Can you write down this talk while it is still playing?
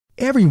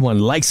Everyone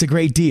likes a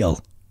great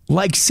deal,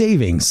 like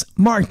savings,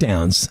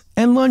 markdowns,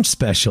 and lunch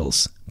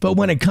specials. But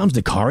when it comes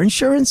to car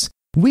insurance,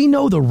 we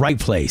know the right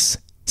place.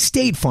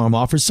 State Farm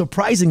offers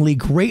surprisingly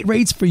great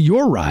rates for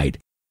your ride.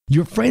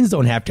 Your friends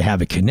don't have to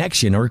have a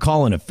connection or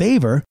call in a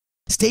favor.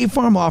 State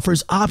Farm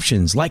offers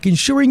options like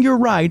insuring your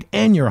ride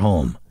and your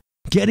home,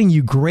 getting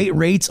you great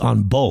rates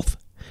on both.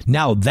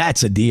 Now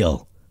that's a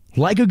deal.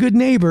 Like a good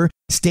neighbor,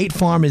 State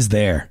Farm is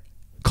there.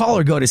 Call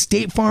or go to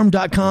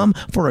statefarm.com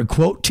for a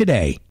quote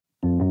today.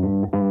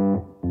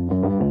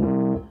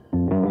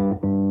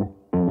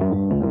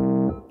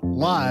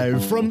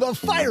 Live from the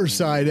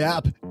Fireside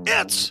app,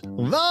 it's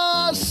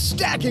the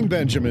Stacking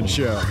Benjamin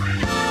Show.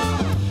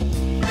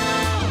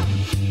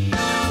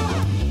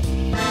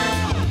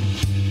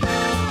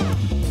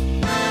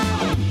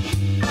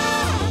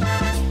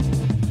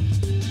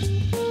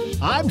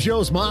 I'm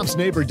Joe's mom's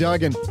neighbor,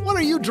 Doug, and what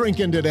are you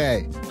drinking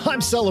today?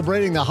 I'm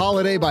celebrating the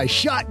holiday by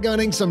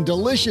shotgunning some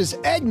delicious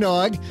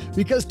eggnog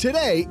because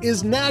today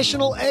is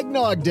National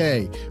Eggnog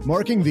Day,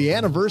 marking the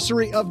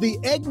anniversary of the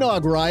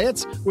eggnog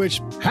riots,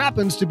 which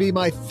happens to be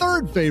my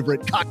third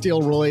favorite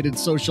cocktail-related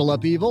social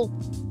upheaval.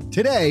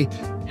 Today,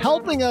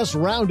 helping us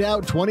round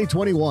out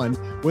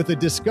 2021 with a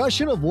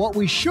discussion of what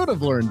we should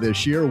have learned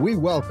this year, we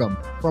welcome,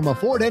 from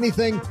Afford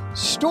Anything,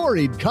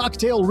 storied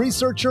cocktail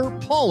researcher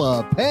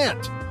Paula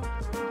Pant.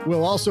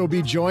 We'll also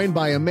be joined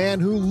by a man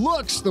who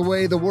looks the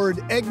way the word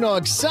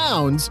eggnog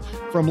sounds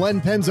from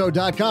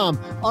lenpenzo.com,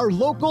 our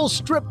local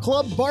strip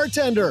club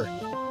bartender.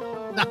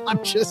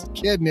 I'm just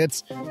kidding.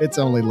 It's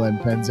only Len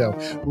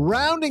Penzo.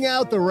 Rounding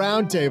out the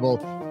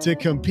roundtable to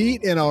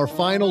compete in our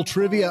final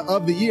trivia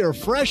of the year,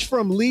 fresh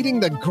from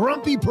leading the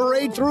grumpy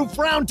parade through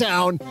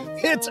Frowntown,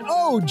 it's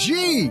OG.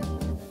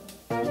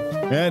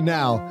 And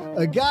now,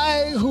 a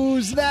guy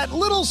who's that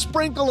little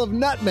sprinkle of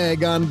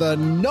nutmeg on the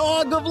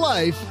nog of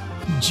life,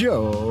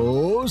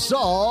 Joe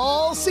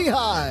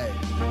Saul-Sehy.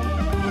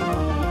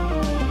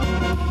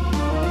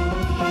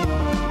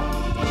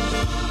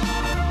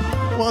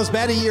 Well, as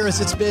bad a year as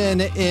it's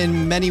been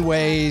in many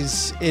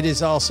ways, it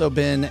has also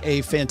been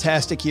a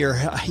fantastic year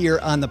here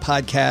on the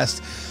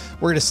podcast.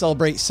 We're going to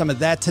celebrate some of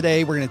that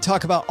today. We're going to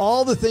talk about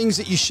all the things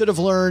that you should have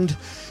learned.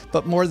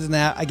 But more than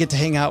that, I get to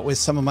hang out with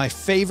some of my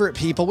favorite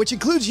people, which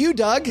includes you,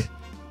 Doug.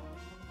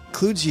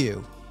 Includes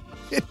you.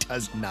 It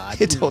does not.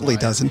 It totally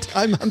doesn't.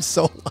 I'm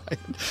so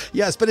lying.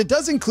 Yes, but it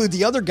does include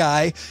the other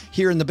guy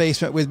here in the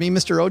basement with me.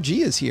 Mr. OG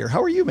is here. How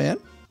are you, man?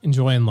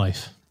 Enjoying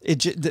life.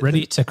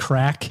 Ready to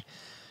crack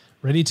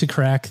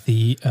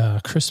the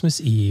Christmas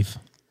Eve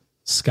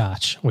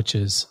scotch, which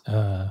is,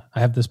 I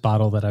have this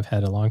bottle that I've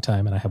had a long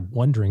time, and I have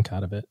one drink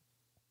out of it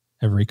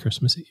every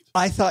Christmas Eve.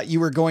 I thought you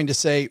were going to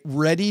say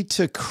ready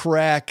to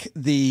crack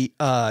the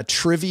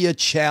trivia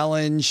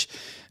challenge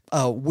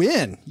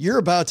win. You're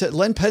about to.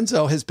 Len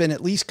Penzo has been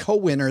at least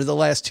co-winner the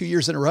last 2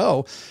 years in a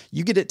row.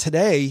 You get it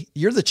today.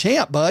 You're the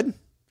champ, bud.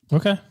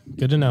 Okay.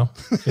 Good to know.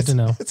 Good to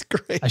know. That's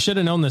great. I should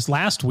have known this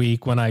last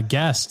week when I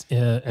guessed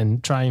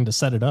and trying to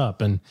set it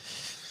up, and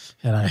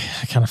I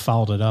kind of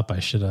followed it up. I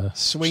should have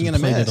played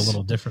it a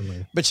little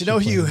differently. But you know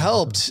who you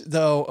helped,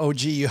 though,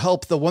 OG? You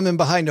helped the woman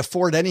behind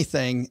Afford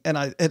Anything, and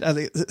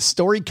a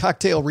storied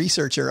cocktail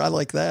researcher. I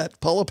like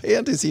that. Paula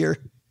Pant is here.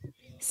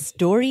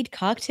 Storied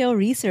cocktail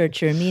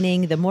researcher,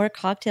 meaning the more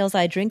cocktails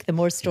I drink, the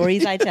more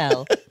stories I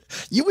tell.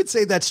 You would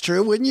say that's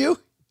true, wouldn't you?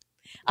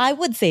 I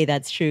would say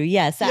that's true.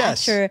 Yes.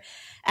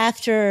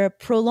 After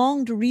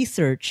prolonged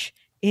research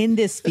in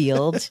this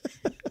field,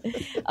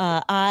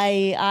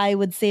 I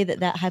would say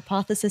that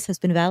hypothesis has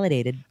been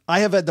validated. I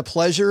have had the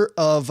pleasure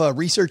of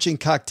researching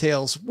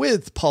cocktails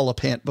with Paula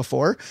Pant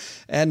before,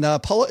 and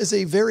Paula is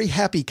a very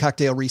happy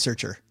cocktail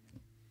researcher.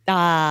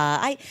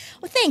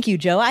 Thank you,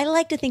 Joe. I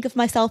like to think of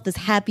myself as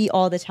happy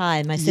all the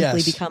time. I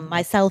simply become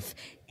myself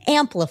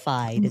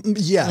amplified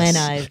when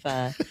I've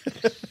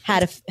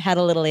had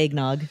a little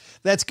eggnog.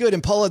 That's good.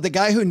 And Paula, the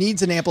guy who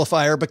needs an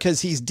amplifier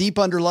because he's deep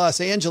under Los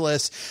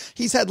Angeles,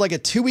 he's had like a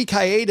 2-week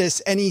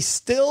hiatus, and he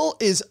still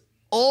is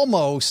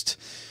almost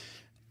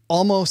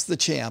the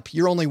champ.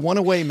 You're only one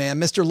away, man.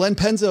 Mr. Len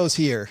Penzo's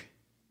here.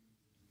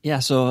 Yeah,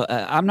 so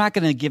I'm not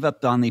going to give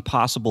up on the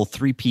possible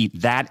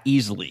three-peat that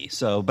easily.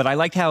 But I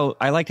liked how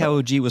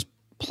OG was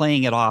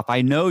playing it off.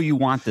 I know you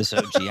want this,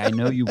 OG. I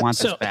know you want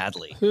this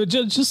badly.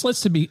 Just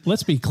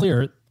let's be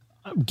clear.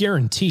 I'm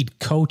guaranteed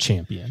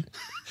co-champion.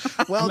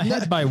 Well, I'm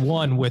ahead by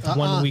one with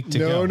 1 week to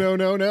go.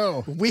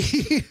 No.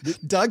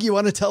 Doug, you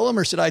want to tell him,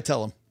 or should I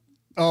tell him?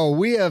 Oh,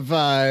 we have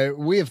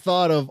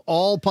thought of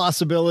all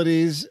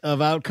possibilities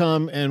of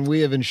outcome, and we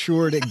have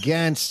ensured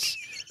against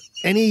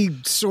any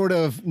sort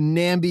of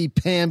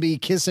namby-pamby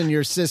kissing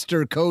your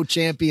sister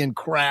co-champion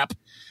crap.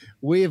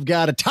 We have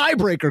got a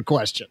tiebreaker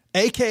question.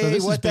 AKA, so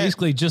this is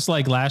basically just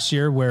like last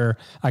year where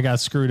I got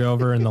screwed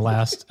over in the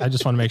last. I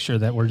just want to make sure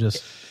that we're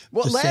just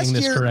Well,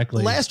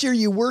 last year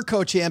you were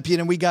co-champion,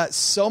 and we got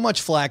so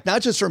much flack,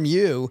 not just from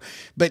you,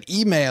 but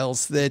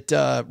emails that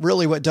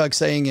really what Doug's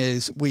saying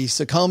is we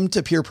succumb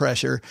to peer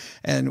pressure,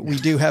 and we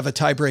do have a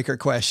tiebreaker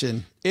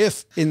question.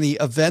 If in the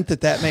event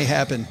that may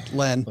happen,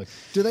 Len.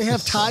 Do they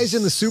have ties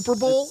in the Super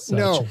Bowl?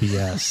 No.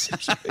 BS.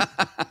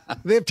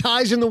 They have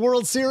ties in the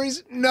World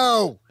Series?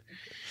 No.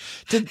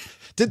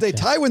 Did they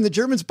tie when the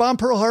Germans bombed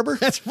Pearl Harbor?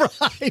 That's right.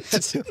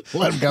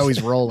 Let him go.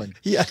 He's rolling.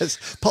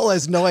 Yes. Paula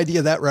has no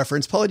idea that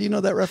reference. Paula, do you know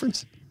that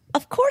reference?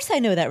 Of course I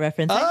know that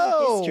reference. I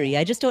know history.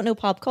 I just don't know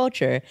pop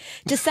culture.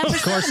 December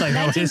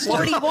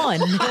 1941.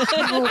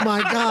 Oh,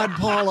 my God,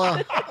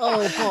 Paula.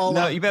 Oh, Paula.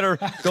 No, you better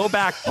go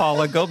back,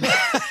 Paula. Go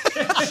back.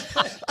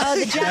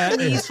 The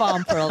Japanese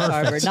bombed Pearl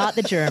Harbor, not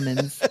the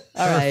Germans.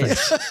 All right.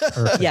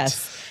 Perfect.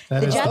 Yes.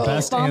 That the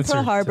Japanese bombed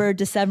Pearl Harbor,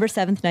 December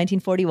 7th,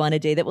 1941, a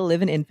day that will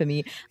live in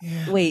infamy.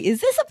 Yeah. Wait,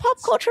 is this a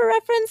pop culture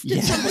reference?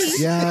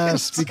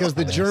 Yes, because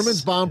the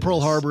Germans bombed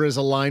Pearl Harbor is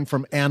a line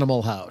from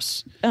Animal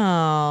House.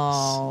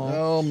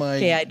 Oh my!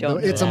 Okay, I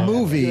don't. It's a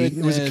movie. Goodness.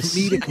 It was a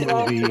comedic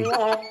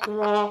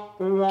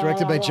movie,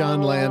 directed by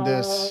John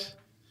Landis.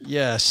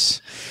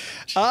 Yes.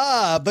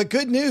 But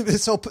good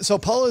news. So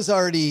Paula's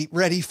already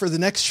ready for the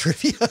next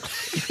trivia.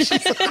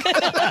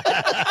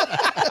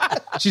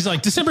 She's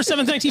like, December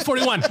 7th,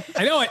 1941.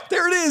 I know it.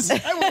 There it is.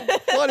 I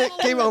won it.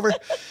 Game over.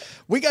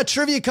 We got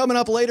trivia coming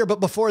up later,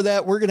 but before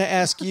that, we're going to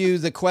ask you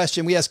the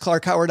question. We asked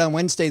Clark Howard on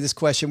Wednesday this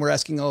question. We're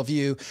asking all of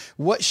you,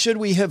 what should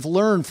we have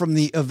learned from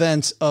the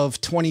events of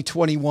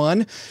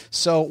 2021?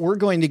 So we're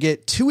going to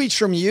get 2 each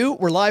from you.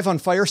 We're live on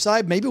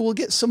Fireside. Maybe we'll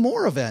get some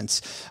more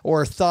events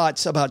or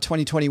thoughts about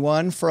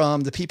 2021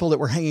 from the people that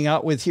we're hanging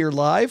out with here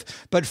live.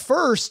 But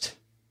first,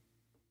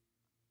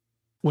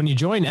 when you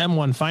join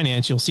M1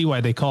 Finance, you'll see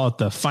why they call it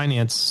the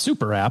Finance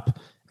Super App.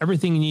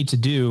 Everything you need to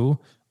do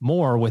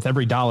more with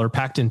every dollar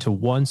packed into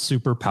one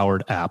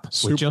super-powered app.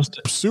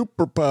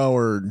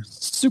 Super-powered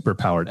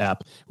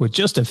app. With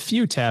just a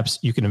few taps,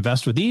 you can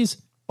invest with ease,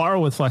 borrow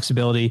with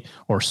flexibility,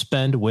 or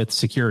spend with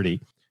security.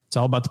 It's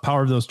all about the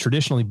power of those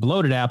traditionally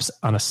bloated apps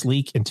on a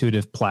sleek,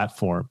 intuitive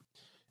platform.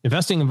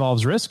 Investing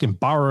involves risk and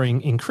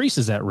borrowing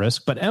increases that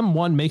risk, but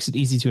M1 makes it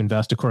easy to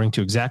invest according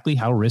to exactly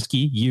how risky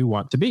you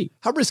want to be.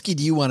 How risky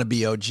do you want to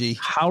be, OG?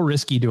 How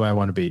risky do I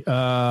want to be?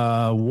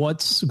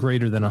 What's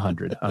greater than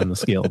 100 on the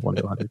scale of 1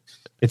 to 100?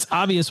 It's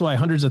obvious why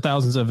hundreds of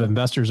thousands of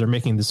investors are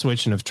making the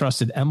switch and have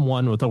trusted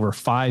M1 with over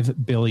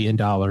 $5 billion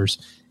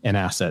in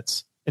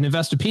assets. And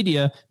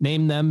Investopedia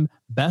named them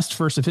best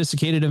for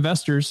sophisticated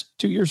investors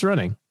 2 years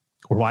running,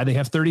 or why they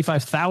have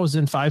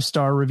 35,000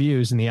 5-star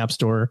reviews in the App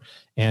Store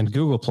and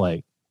Google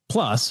Play.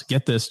 Plus,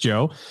 get this,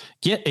 Joe,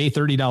 get a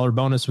 $30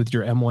 bonus with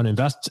your M1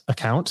 Invest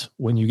account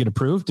when you get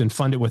approved and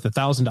fund it with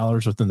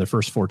 $1,000 within the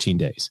first 14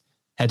 days.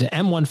 Head to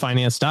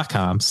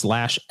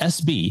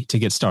m1finance.com/SB to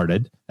get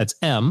started. That's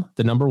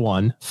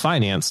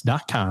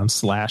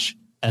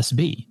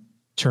finance.com/SB.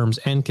 Terms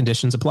and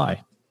conditions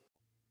apply.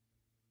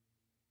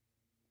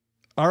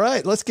 All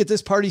right, let's get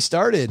this party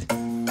started.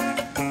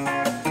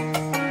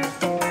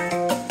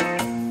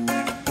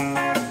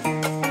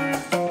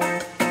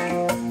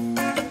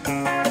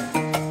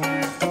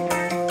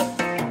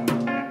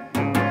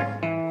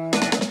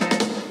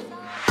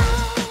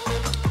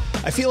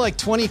 I feel like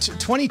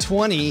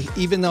 2020,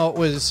 even though it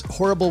was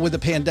horrible with the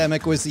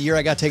pandemic, was the year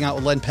I got to hang out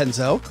with Len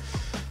Penzo.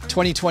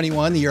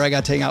 2021, the year I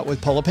got to hang out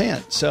with Paula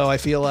Pant. So I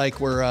feel like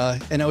we're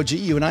an OG.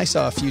 You and I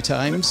saw a few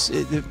times,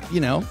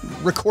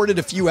 recorded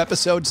a few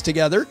episodes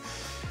together,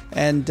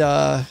 and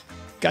got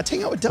to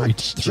hang out with Doug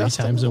three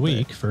times a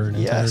week for an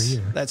entire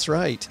year. That's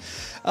right.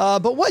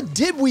 But what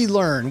did we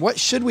learn? What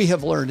should we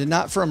have learned? And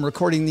not from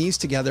recording these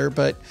together,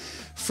 but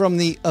from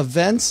the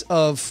events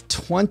of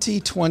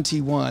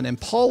 2021. And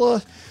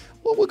Paula,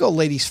 well, we'll go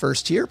ladies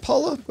first here.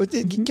 Paula,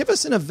 give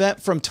us an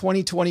event from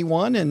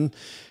 2021 and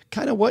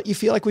kind of what you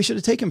feel like we should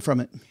have taken from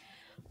it.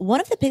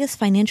 One of the biggest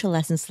financial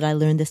lessons that I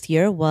learned this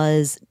year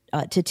was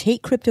to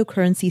take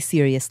cryptocurrency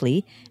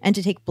seriously and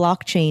to take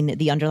blockchain,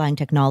 the underlying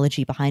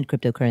technology behind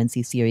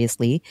cryptocurrency,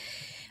 seriously,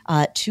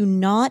 to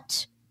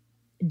not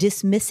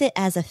dismiss it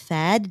as a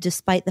fad,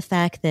 despite the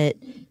fact that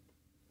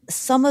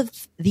some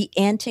of the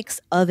antics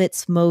of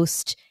its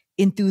most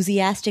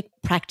enthusiastic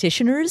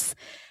practitioners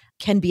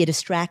can be a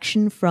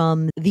distraction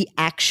from the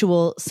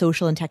actual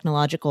social and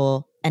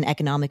technological and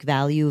economic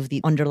value of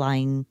the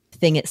underlying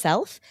thing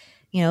itself.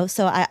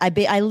 So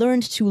I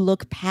learned to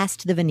look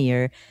past the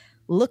veneer,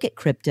 look at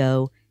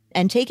crypto,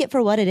 and take it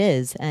for what it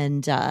is,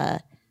 and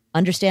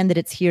understand that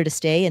it's here to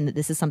stay and that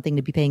this is something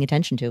to be paying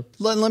attention to.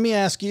 Len, let me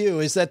ask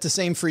you, is that the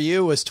same for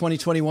you? Was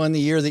 2021 the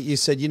year that you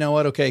said, you know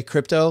what, okay,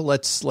 crypto,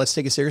 let's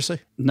take it seriously?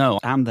 No,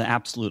 I'm the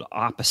absolute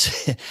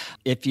opposite.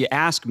 If you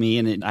ask me,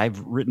 and I've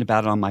written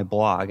about it on my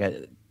blog,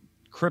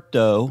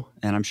 crypto,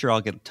 and I'm sure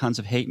I'll get tons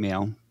of hate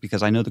mail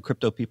because I know the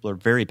crypto people are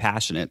very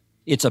passionate.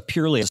 It's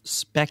purely a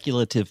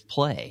speculative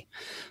play.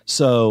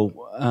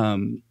 So,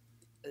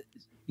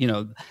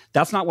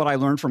 that's not what I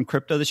learned from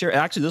crypto this year.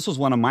 Actually, this was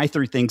one of my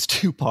 3 things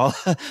too, Paul.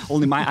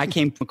 I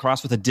came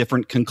across with a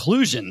different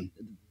conclusion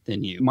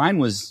than you. Mine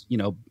was,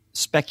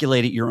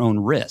 speculate at your own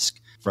risk.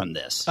 from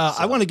this.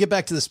 I want to get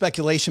back to the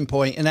speculation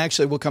point, and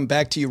actually we'll come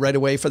back to you right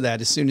away for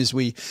that as soon as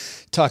we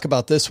talk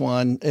about this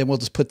one, and we'll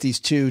just put these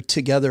two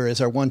together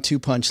as our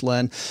 1-2 punch,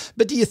 Len.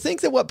 But do you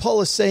think that what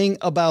Paul is saying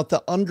about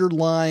the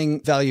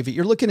underlying value of it,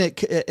 you're looking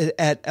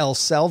at El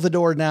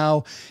Salvador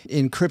now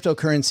in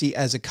cryptocurrency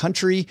as a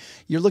country,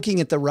 you're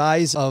looking at the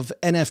rise of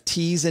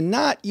NFTs and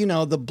not,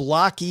 the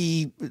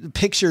blocky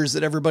pictures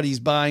that everybody's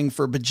buying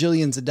for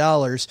bajillions of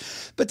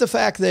dollars, but the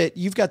fact that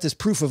you've got this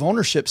proof of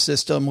ownership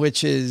system,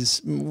 which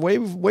is way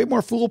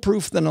more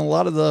foolproof than a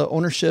lot of the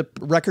ownership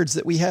records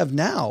that we have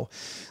now.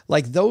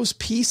 Like those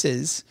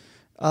pieces,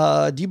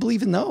 do you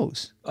believe in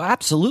those?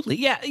 Absolutely.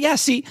 Yeah.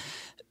 See,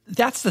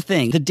 that's the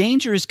thing. The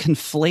danger is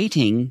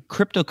conflating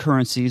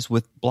cryptocurrencies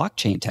with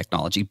blockchain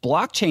technology.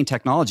 Blockchain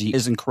technology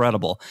is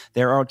incredible.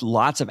 There are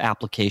lots of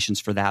applications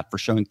for that, for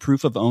showing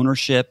proof of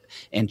ownership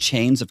and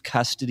chains of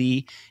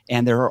custody.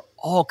 And there are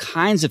all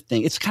kinds of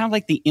things. It's kind of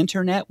like the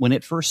internet when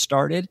it first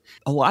started.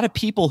 A lot of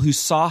people who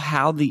saw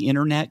how the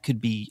internet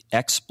could be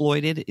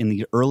exploited in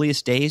the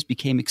earliest days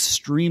became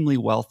extremely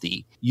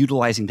wealthy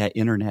utilizing that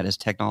internet as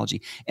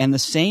technology. And the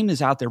same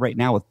is out there right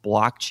now with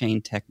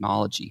blockchain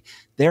technology.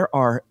 There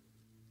are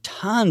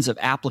tons of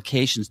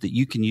applications that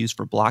you can use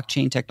for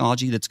blockchain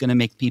technology that's going to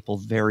make people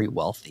very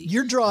wealthy.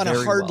 You're drawing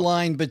a hard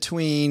line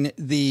between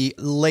the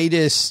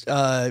latest,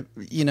 the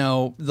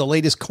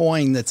latest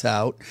coin that's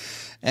out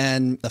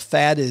and the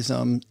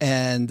fadism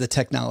and the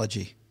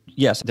technology.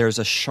 Yes, there's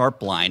a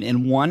sharp line.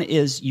 And one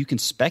is you can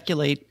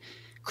speculate.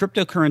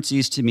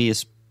 Cryptocurrencies to me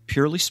is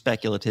purely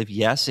speculative.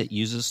 Yes, it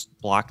uses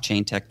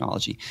blockchain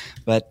technology,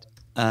 but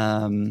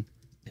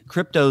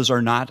cryptos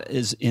are not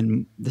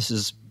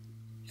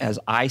as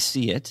I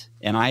see it,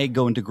 and I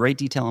go into great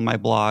detail in my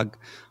blog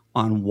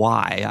on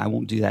why. I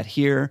won't do that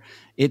here.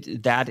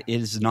 That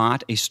is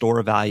not a store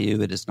of value.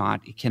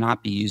 It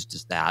cannot be used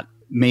as that,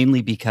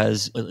 mainly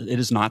because it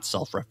is not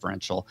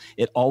self-referential.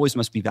 It always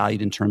must be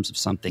valued in terms of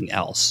something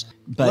else.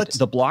 But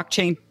the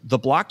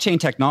blockchain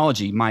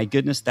technology, my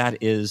goodness,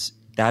 that is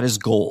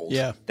gold.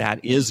 Yeah.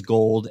 That is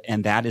gold.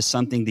 And that is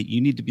something that you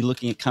need to be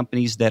looking at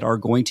companies that are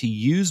going to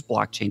use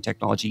blockchain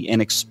technology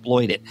and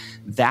exploit it.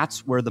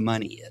 That's where the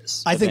money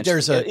is. I think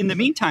there's in the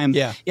meantime,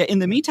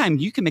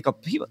 you can make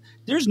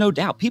there's no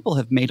doubt people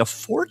have made a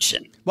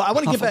fortune. Well, I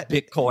want to get back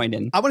Bitcoin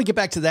and I want to get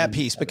back to that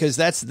piece because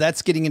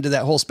that's getting into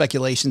that whole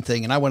speculation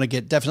thing. And I want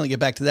to definitely get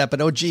back to that. But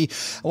OG,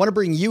 I want to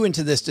bring you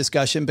into this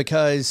discussion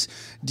because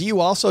do you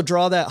also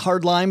draw that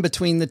hard line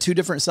between the two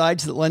different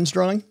sides that Len's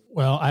drawing?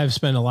 Well, I've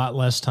spent a lot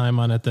less time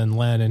on it than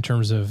Len in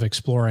terms of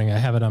exploring. I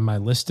have it on my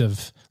list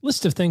of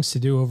things to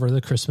do over the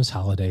Christmas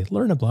holiday.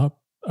 Learn about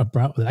I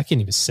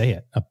can't even say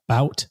it,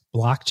 about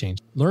blockchain.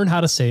 Learn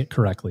how to say it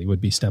correctly would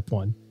be step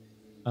one.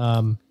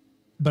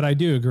 But I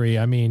do agree.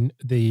 I mean,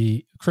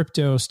 the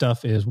crypto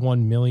stuff is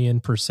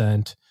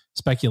 1,000,000%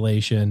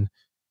 speculation,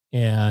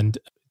 and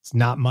it's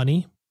not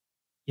money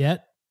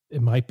yet.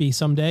 It might be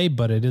someday,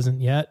 but it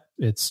isn't yet.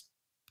 It's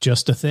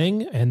just a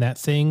thing, and that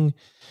thing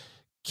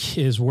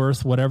is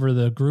worth whatever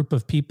the group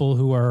of people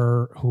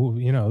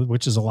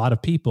which is a lot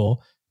of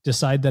people,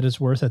 decide that it's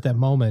worth at that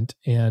moment.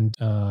 And,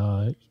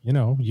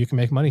 you can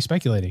make money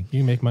speculating. You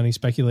can make money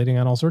speculating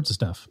on all sorts of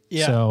stuff.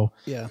 Yeah.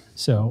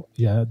 So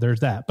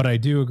there's that. But I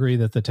do agree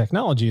that the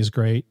technology is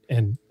great,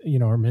 and,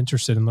 I'm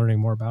interested in learning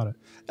more about it.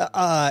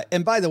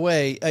 And by the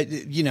way,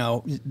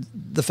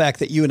 the fact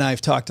that you and I have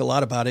talked a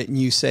lot about it and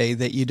you say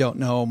that you don't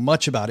know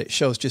much about it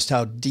shows just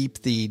how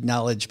deep the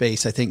knowledge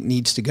base, I think,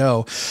 needs to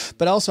go.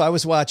 But also I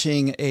was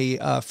watching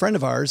a friend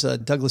of ours,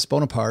 Douglas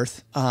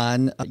Bonaparte,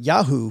 on a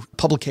Yahoo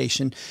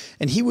publication,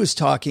 and he was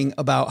talking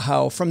about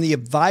how from the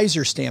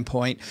advisor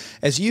standpoint,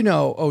 as you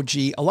know, OG,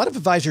 a lot of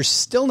advisors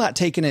still not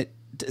taking it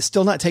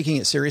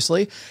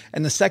seriously.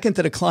 And the second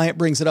that a client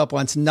brings it up,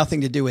 wants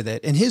nothing to do with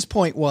it. And his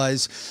point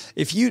was,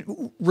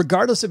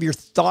 regardless of your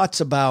thoughts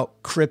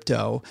about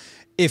crypto,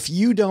 if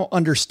you don't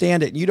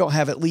understand it and you don't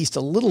have at least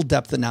a little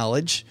depth of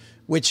knowledge,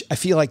 which I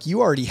feel like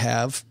you already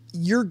have,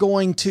 you're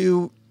going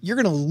to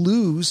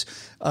lose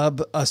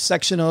a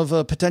section of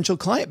a potential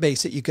client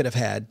base that you could have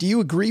had. Do you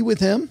agree with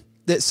him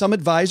that some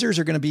advisors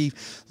are going to be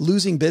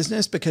losing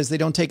business because they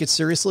don't take it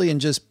seriously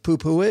and just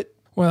poo-poo it?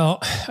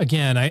 Well,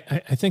 again, I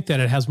think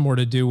that it has more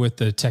to do with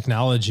the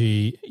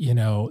technology,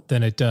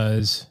 than it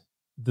does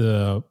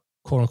the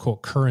quote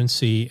unquote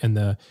currency and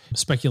the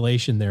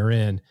speculation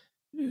therein.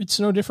 It's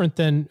no different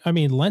than,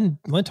 Len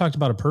talked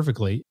about it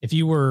perfectly. If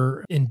you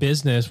were in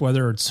business,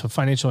 whether it's a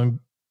financial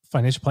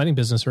planning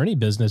business or any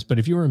business, but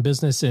if you were in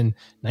business in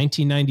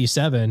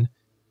 1997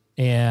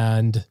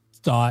 and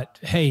thought,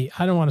 hey,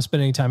 I don't want to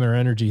spend any time or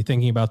energy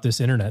thinking about this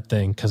internet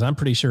thing because I'm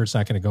pretty sure it's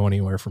not going to go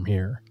anywhere from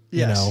here.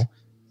 Yes.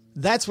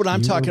 That's what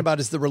I'm talking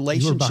about, is the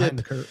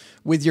relationship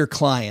with your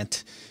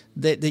client,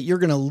 that you're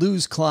going to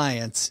lose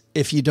clients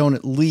if you don't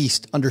at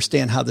least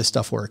understand how this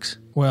stuff works.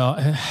 Well,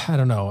 I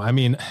don't know. I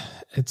don't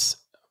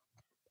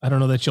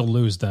know that you'll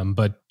lose them,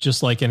 but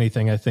just like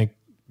anything, I think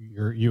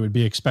you would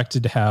be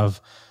expected to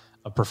have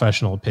a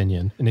professional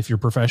opinion. And if your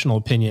professional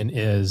opinion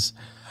is,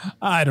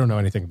 I don't know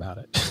anything about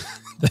it,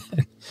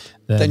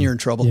 then you're in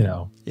trouble.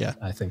 Yeah,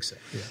 I think so.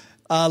 Yeah.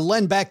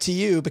 Len, back to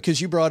you, because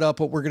you brought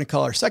up what we're going to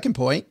call our second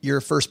point, your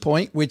first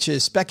point, which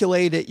is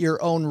speculate at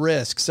your own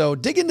risk. So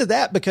dig into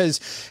that, because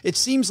it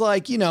seems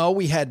like,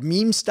 we had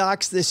meme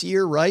stocks this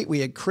year, right? We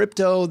had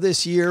crypto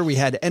this year. We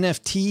had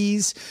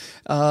NFTs.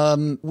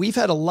 We've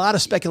had a lot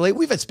of speculation.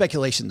 We've had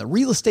speculation in the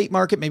real estate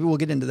market. Maybe we'll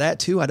get into that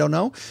too. I don't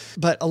know.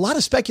 But a lot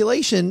of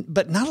speculation,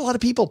 but not a lot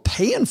of people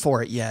paying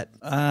for it yet.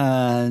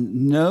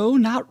 No,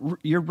 not.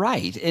 You're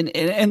right.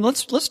 And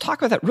let's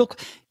talk about that real quick.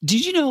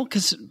 Did you know,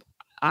 because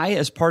I,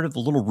 as part of the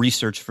little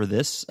research for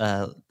this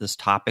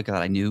topic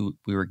that I knew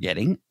we were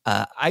getting,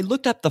 I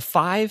looked up the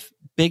 5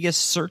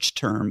 biggest search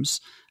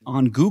terms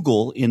on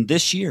Google in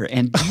this year,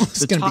 and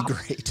it's going to be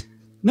great.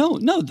 No.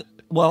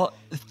 Well,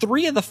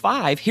 3 of the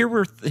 5 here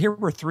were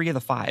 3 of the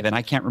 5, and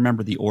I can't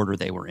remember the order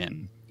they were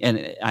in,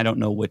 and I don't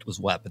know what was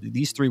what, but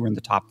these 3 were in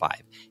the top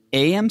 5: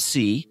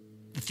 AMC,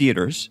 the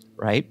theaters,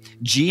 right?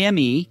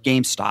 GME,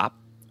 GameStop,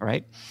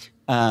 right,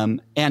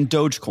 and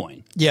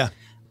Dogecoin. Yeah.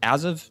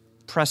 As of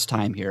press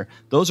time here,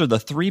 those are the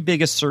 3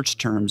 biggest search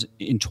terms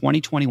in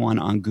 2021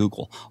 on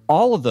Google.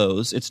 All of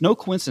those, it's no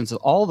coincidence that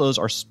all of those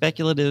are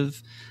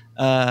speculative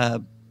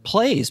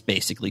plays.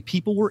 Basically,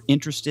 people were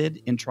interested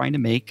in trying to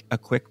make a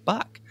quick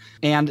buck.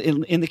 And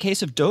in the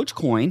case of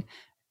Dogecoin,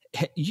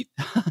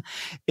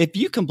 if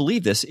you can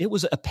believe this, it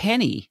was a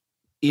penny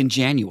in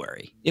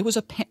January. It was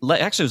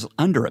actually it was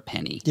under a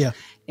penny. Yeah.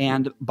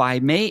 And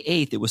by May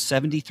 8th, it was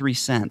 73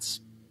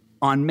 cents.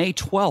 On May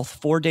 12th,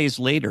 4 days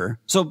later,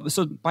 so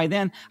by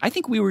then, I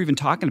think we were even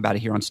talking about it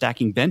here on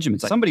Stacking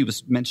Benjamins. Somebody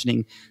was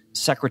mentioning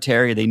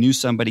Secretary. They knew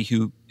somebody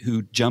who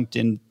jumped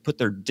in,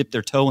 dipped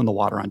their toe in the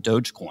water on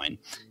Dogecoin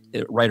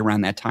right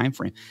around that time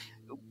frame.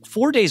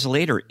 4 days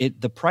later,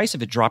 the price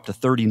of it dropped to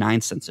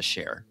 39 cents a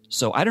share.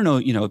 So I don't know,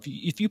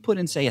 if you put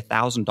in, say,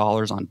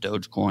 $1,000 on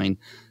Dogecoin,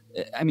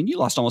 I mean, you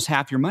lost almost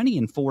half your money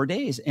in 4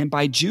 days. And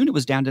by June, it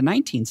was down to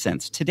 19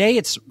 cents. Today,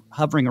 it's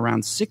hovering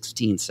around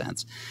 16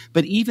 cents.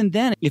 But even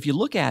then, if you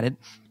look at it,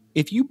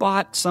 if you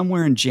bought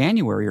somewhere in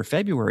January or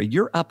February,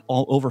 you're up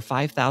all over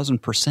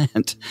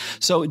 5,000%.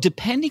 So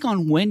depending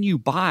on when you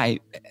buy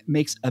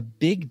makes a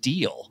big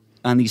deal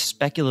on these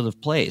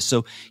speculative plays.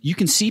 So you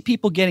can see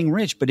people getting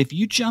rich, but if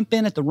you jump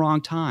in at the wrong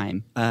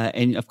time,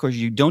 and of course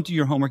you don't do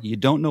your homework, you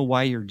don't know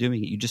why you're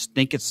doing it, you just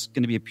think it's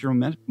going to be a pure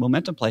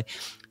momentum play,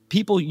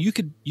 people, you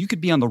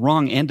could be on the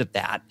wrong end of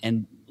that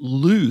and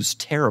lose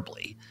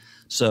terribly.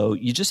 So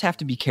you just have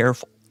to be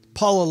careful.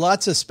 Paula,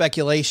 lots of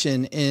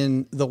speculation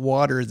in the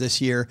water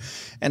this year,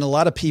 and a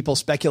lot of people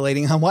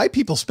speculating on why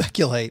people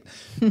speculate.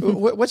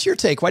 What's your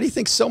take? Why do you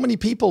think so many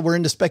people were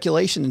into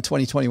speculation in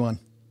 2021?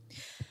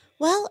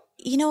 Well,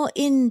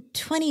 in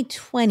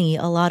 2020,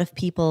 a lot of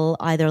people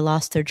either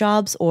lost their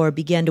jobs or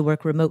began to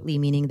work remotely,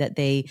 meaning that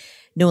they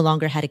no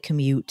longer had a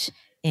commute,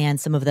 and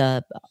some of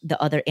the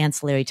other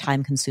ancillary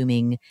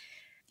time-consuming,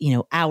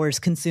 hours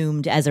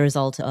consumed as a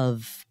result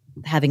of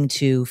having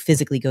to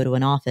physically go to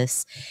an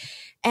office.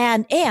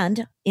 And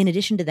in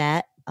addition to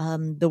that,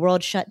 the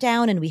world shut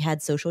down and we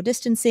had social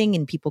distancing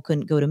and people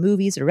couldn't go to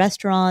movies or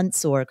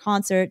restaurants or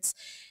concerts.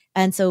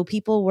 And so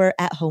people were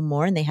at home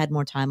more and they had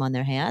more time on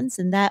their hands.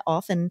 And that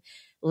often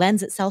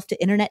lends itself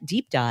to internet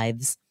deep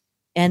dives.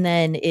 And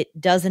then it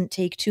doesn't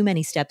take too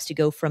many steps to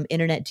go from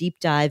internet deep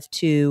dive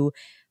to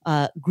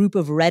a group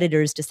of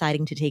Redditors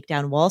deciding to take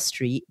down Wall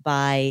Street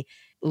by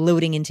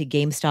loading into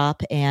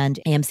GameStop and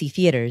AMC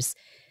theaters.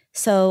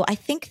 So I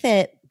think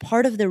that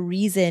part of the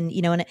reason,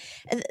 and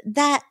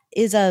that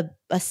is a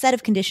set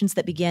of conditions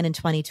that began in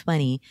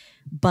 2020,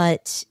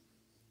 but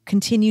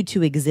continued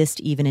to exist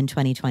even in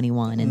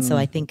 2021. And so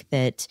I think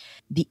that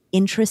the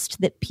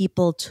interest that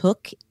people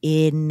took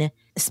in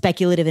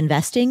speculative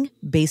investing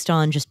based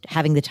on just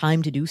having the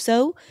time to do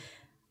so,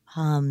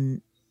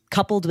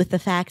 coupled with the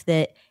fact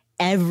that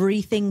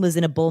everything was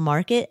in a bull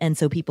market, and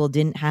so people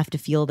didn't have to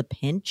feel the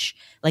pinch,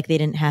 like they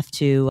didn't have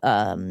to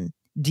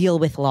deal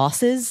with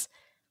losses.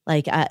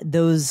 Like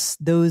those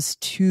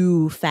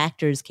 2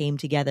 factors came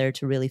together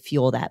to really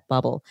fuel that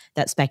bubble,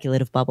 that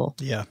speculative bubble.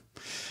 Yeah.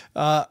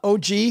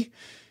 OG,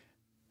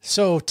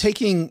 so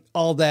taking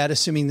all that,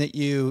 assuming that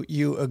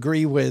you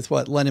agree with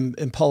what Len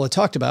and Paula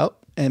talked about,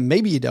 and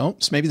maybe you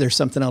don't, so maybe there's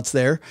something else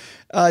there.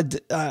 Do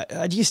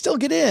you still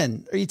get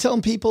in? Are you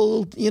telling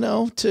people,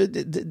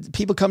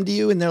 people come to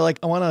you and they're like,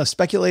 I want to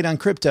speculate on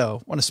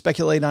crypto, want to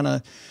speculate on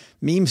a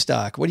meme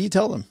stock. What do you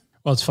tell them?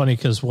 Well, it's funny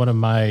because one of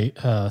my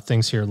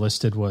things here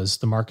listed was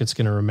the market's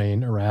going to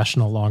remain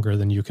irrational longer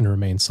than you can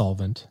remain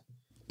solvent.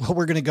 Well,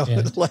 we're going to go,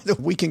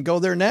 we can go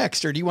there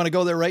next, or do you want to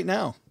go there right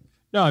now?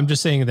 No, I'm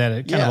just saying that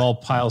it kind of all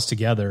piles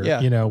together,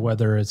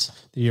 whether it's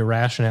the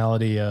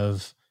irrationality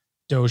of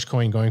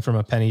Dogecoin going from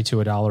a penny to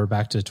 $1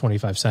 back to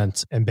 25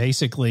 cents. And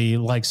basically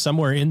like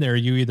somewhere in there,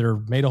 you either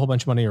made a whole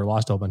bunch of money or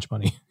lost a whole bunch of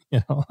money.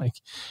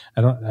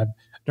 I've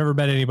never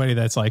met anybody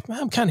that's like,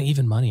 I'm kind of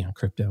even money on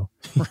crypto.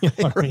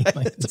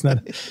 It's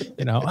not,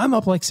 I'm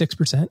up like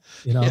 6%,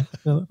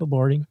 the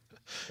boarding,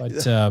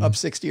 but up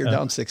 60 or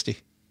down 60.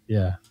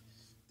 Yeah.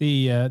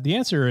 The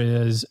answer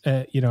is,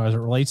 as it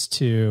relates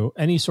to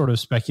any sort of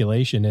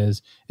speculation,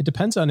 is it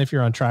depends on if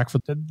you're on track for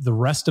the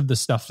rest of the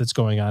stuff that's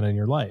going on in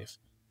your life.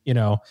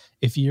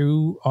 If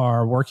you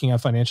are working on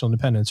financial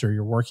independence, or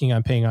you're working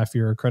on paying off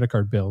your credit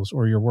card bills,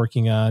 or you're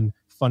working on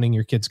funding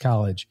your kids'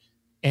 college,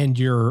 and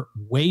your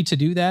way to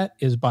do that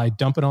is by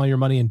dumping all your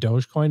money in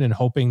Dogecoin and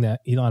hoping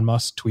that Elon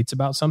Musk tweets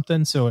about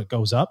something so it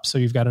goes up, so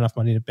you've got enough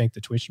money to make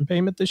the tuition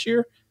payment this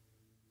year,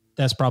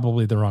 that's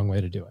probably the wrong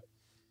way to do it.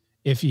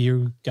 If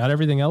you got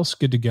everything else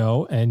good to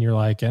go and you're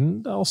like,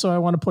 and also I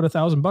want to put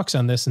 $1,000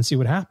 on this and see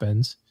what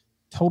happens,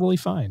 totally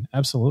fine.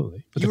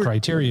 Absolutely. But the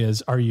criteria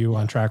is, are you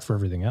on track for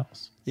everything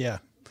else? Yeah.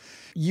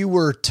 You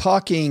were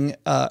talking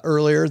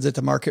earlier that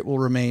the market will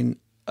remain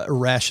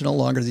irrational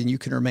longer than you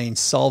can remain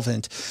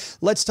solvent.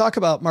 Let's talk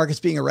about markets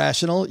being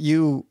irrational.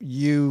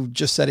 You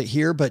just said it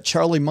here, but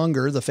Charlie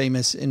Munger, the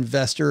famous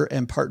investor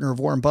and partner of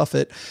Warren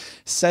Buffett,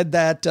 said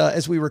that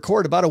as we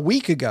record about a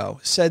week ago,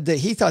 said that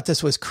he thought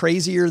this was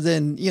crazier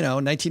than,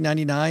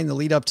 1999, the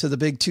lead up to the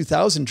big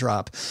 2000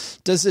 drop.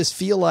 Does this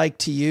feel like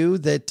to you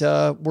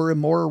that we're in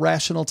more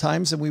irrational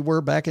times than we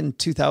were back in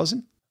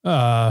 2000?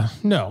 No,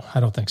 I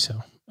don't think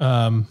so.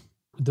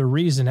 The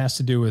reason has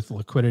to do with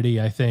liquidity,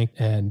 I think,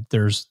 and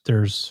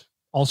there's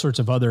all sorts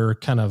of other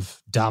kind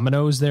of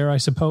dominoes there, I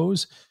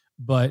suppose.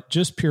 But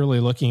just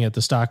purely looking at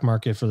the stock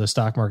market for the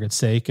stock market's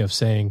sake of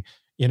saying,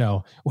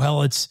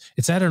 well, it's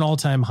at an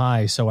all-time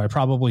high, so I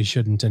probably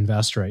shouldn't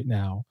invest right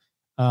now,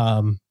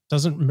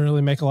 doesn't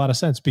really make a lot of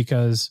sense,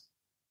 because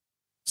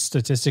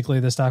statistically,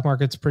 the stock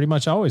market's pretty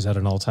much always at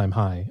an all-time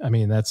high. I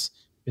mean,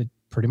 it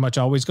pretty much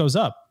always goes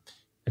up,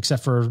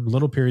 except for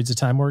little periods of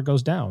time where it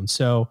goes down.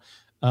 So,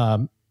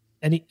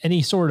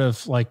 any sort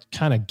of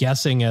kind of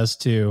guessing as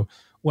to,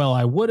 well,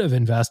 I would have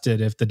invested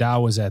if the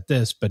Dow was at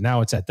this, but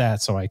now it's at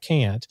that, so I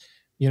can't.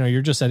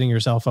 You're just setting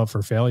yourself up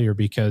for failure,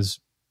 because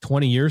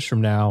 20 years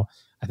from now,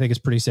 I think it's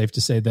pretty safe to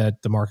say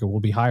that the market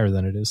will be higher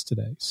than it is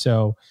today.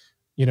 So,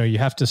 you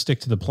have to stick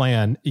to the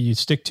plan. You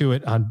stick to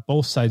it on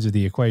both sides of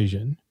the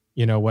equation.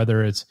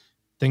 Whether it's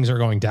things are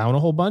going down a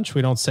whole bunch,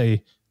 we don't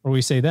say, or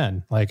we say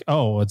then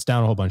oh, it's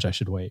down a whole bunch, I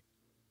should wait.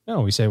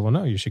 No, we say, well,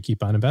 no, you should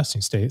keep on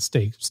investing.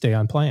 Stay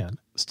on plan.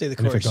 Stay the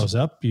course. And if it goes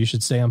up, you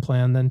should stay on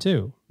plan then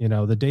too.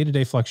 The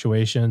day-to-day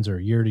fluctuations or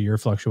year-to-year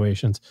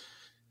fluctuations,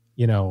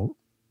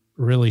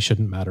 really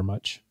shouldn't matter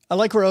much. I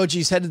like where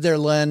OG's headed there,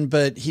 Len,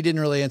 but he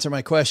didn't really answer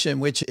my question,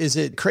 which is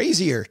it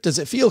crazier? Does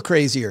it feel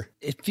crazier?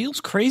 It feels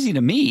crazy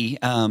to me.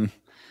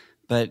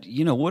 But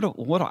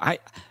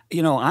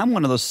I'm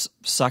one of those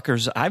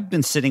suckers. I've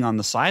been sitting on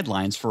the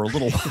sidelines for a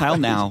little while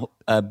now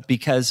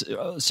because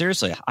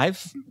seriously,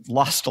 I've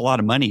lost a lot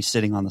of money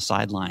sitting on the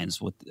sidelines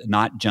with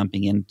not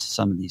jumping into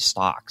some of these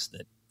stocks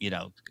that,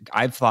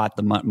 I've thought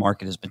the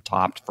market has been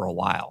topped for a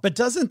while. But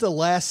doesn't the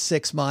last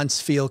 6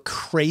 months feel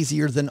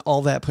crazier than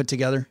all that put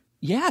together?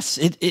 Yes,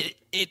 it does.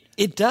 It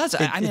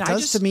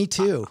does to me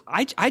too.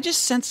 I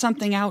just sent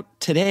something out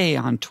today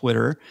on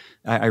Twitter.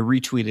 I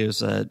retweeted it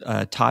was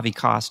Tavi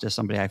Costa,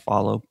 somebody I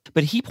follow,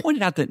 but he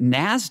pointed out that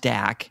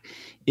NASDAQ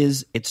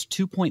it's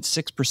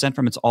 2.6%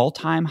 from its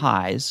all-time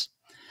highs,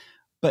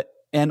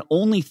 and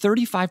only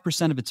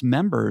 35% of its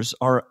members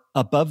are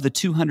above the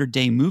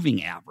 200-day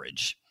moving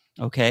average.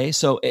 Okay,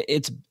 so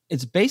it's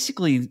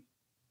basically.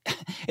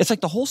 It's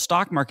like the whole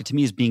stock market to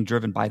me is being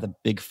driven by the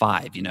big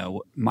five,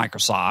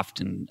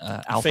 Microsoft and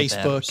Alphabet,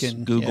 Facebook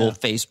and Google,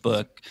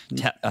 Facebook,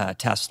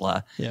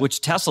 Tesla,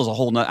 which Tesla's a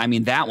whole nother. I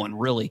mean, that one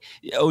really,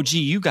 OG,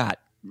 you got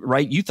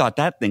right. You thought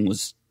that thing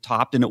was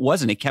topped and it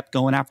wasn't. It kept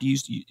going after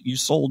you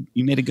sold,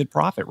 you made a good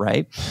profit,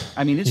 right?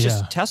 I mean, it's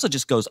just, Tesla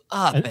just goes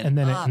up and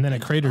then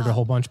it cratered a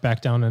whole bunch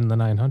back down in the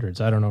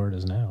 900s. I don't know where it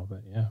is now,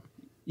 but yeah.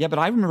 Yeah, but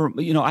I remember,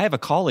 I have a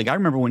colleague. I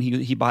remember when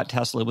he bought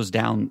Tesla, it was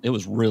down.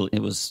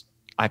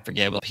 I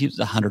forget, he was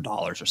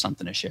 $100 or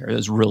something a share. It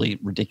was really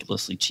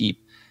ridiculously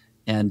cheap.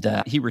 And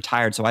he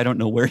retired, so I don't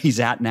know where he's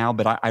at now,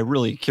 but I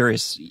really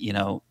curious,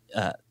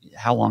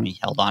 how long he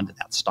held on to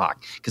that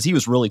stock, because he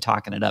was really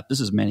talking it up. This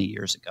is many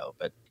years ago,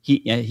 but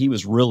he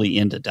was really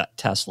into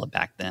Tesla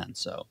back then.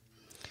 So,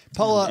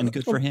 Paula, and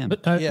good for him.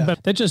 But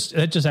that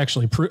just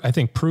actually I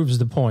think proves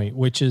the point,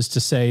 which is to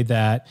say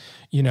that,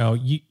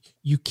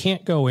 you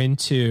can't go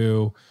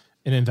into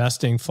an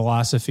investing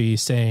philosophy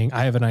saying,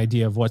 I have an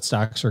idea of what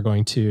stocks are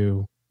going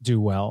to do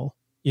well,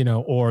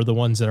 or the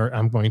ones that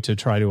I'm going to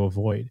try to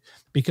avoid.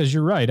 Because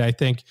you're right. I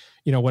think,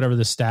 whatever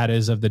the stat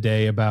is of the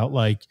day about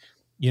the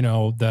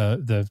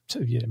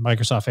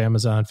Microsoft,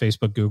 Amazon,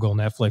 Facebook, Google,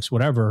 Netflix,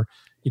 whatever,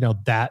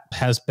 that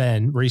has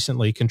been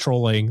recently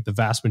controlling the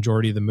vast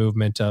majority of the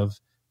movement of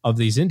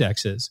these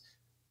indexes.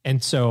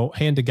 And so,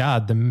 hand to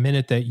God, the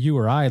minute that you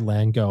or I,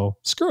 Len, go,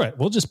 screw it,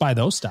 we'll just buy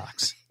those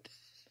stocks.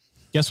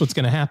 Guess what's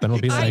going to happen?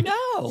 It'll be like,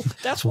 I know.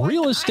 That's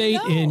real estate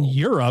in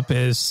Europe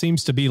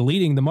seems to be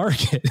leading the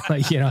market.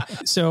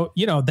 So,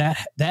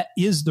 that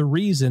is the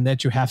reason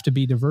that you have to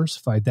be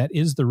diversified. That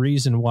is the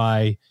reason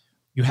why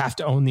you have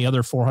to own the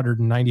other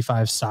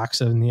 495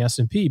 stocks in the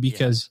S&P,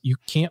 because you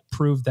can't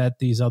prove that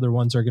these other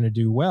ones are going to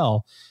do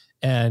well.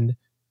 And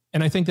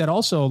I think that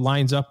also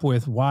lines up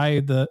with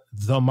why the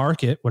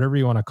market, whatever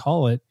you want to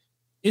call it,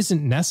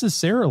 isn't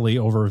necessarily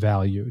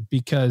overvalued,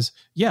 because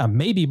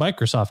maybe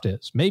Microsoft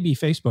is, maybe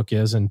Facebook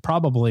is, and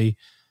probably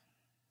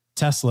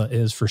Tesla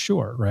is for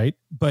sure, right?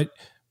 But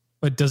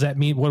does that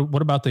mean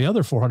what about the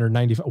other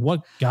 495?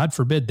 What, God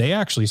forbid, they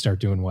actually start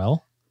doing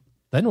well?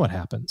 Then what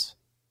happens?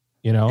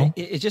 You know,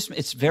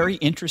 it's very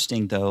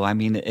interesting though. I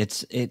mean,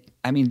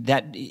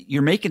 that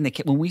you're making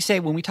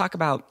when we talk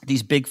about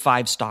these big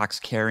five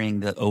stocks carrying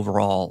the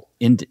overall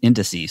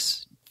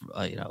indices,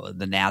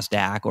 the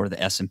NASDAQ or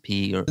the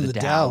S&P or the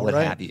Dow, what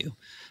have you.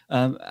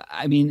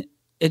 I mean,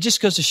 it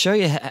just goes to show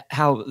you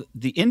how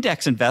the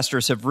index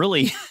investors have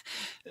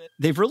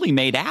they've really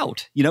made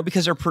out,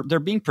 because they're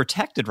being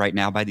protected right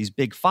now by these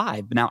big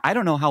five. Now, I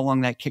don't know how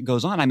long that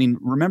goes on. I mean,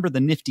 remember the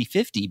Nifty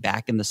 50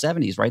 back in the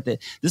 70s, right?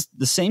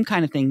 The same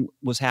kind of thing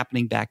was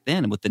happening back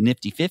then with the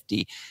Nifty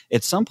 50.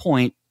 At some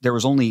point, there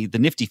was only the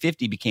Nifty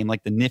 50 became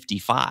like the Nifty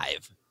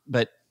 5,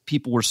 but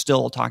people were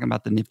still talking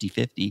about the Nifty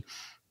 50.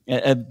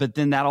 But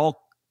then that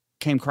all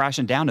came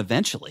crashing down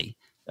eventually,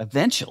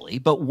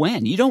 but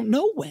when? You don't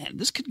know when.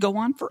 This could go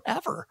on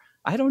forever.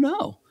 I don't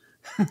know.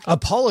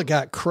 Paula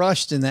got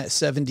crushed in that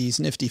 70s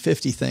Nifty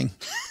 50 thing.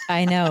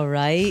 I know,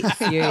 right?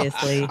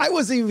 Seriously. I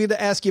wasn't even going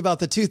to ask you about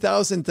the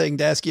 2000 thing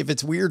to ask you if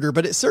it's weirder,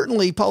 but it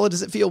certainly, Paula,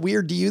 does it feel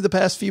weird to you the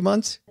past few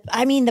months?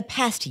 I mean, the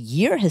past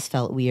year has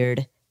felt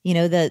weird.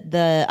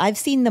 I've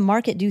seen the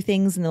market do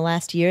things in the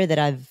last year that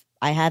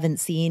I haven't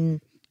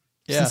seen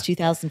since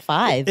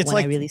 2005. It's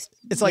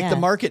like the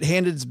market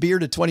handed its beer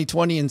to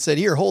 2020 and said,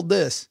 "Here, hold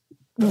this."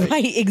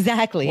 Right,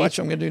 exactly. Watch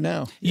what I'm going to do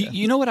now. Yeah.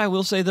 You know what I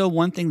will say, though?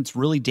 One thing that's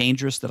really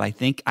dangerous that I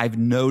think I've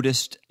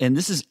noticed, and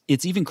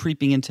it's even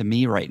creeping into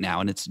me right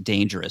now, and it's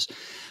dangerous.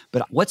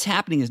 But what's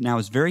happening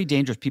is very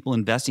dangerous. People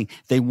investing,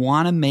 they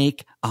want to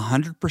make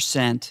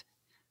 100%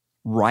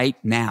 right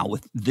now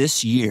with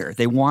this year.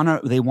 They want a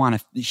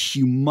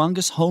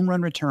humongous home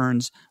run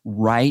returns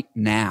right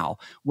now.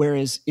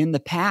 Whereas in the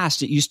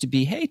past, it used to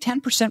be, hey,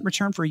 10%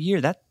 return for a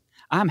year.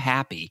 I'm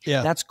happy.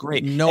 Yeah. That's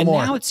great. No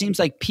more. Now it seems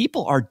like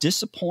people are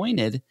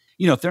disappointed,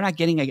 if they're not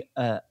getting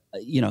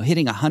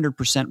hitting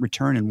 100%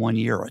 return in 1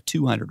 year or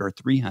 200 or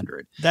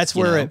 300. That's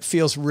where it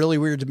feels really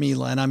weird to me,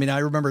 Len. I mean, I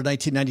remember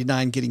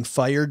 1999 getting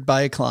fired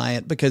by a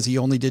client because he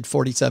only did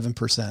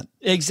 47%.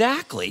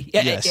 Exactly.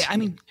 Yes. I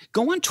mean,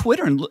 go on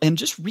Twitter and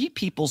just read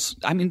people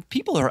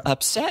are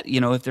upset,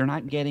 if they're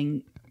not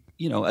getting,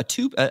 a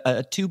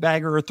two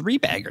bagger or three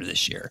bagger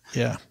this year.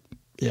 Yeah.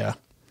 Yeah.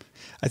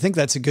 I think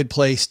that's a good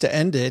place to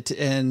end it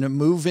and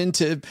move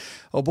into,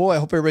 oh boy, I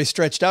hope everybody's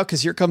stretched out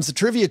because here comes the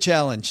trivia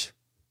challenge.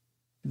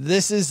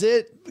 This is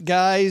it,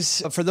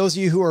 guys. For those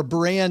of you who are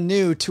brand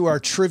new to our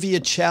trivia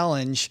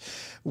challenge,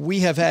 we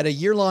have had a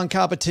year-long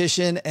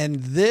competition and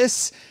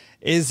this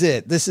is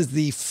it. This is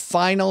the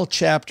final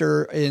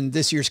chapter in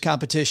this year's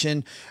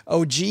competition.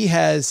 OG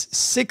has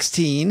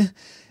 16,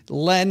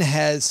 Len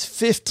has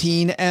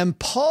 15, and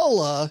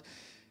Paula,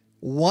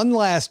 one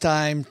last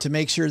time to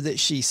make sure that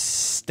she's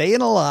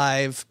staying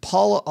alive,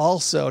 Paula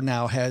also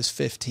now has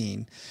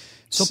 15.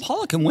 So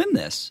Paula can win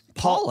this.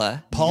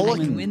 Paula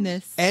can win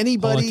this.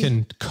 Anybody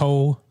Paula can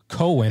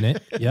co-win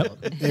it. Yep.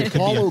 It could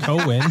be a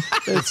co-win.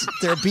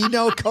 There be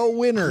no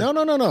co-winner.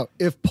 No.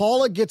 If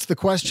Paula gets the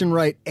question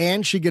right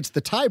and she gets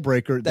the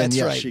tiebreaker, then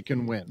yes, right. She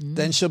can win.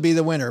 Then she'll be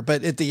the winner.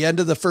 But at the end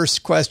of the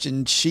first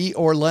question, she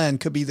or Len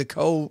could be the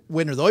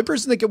co-winner. The only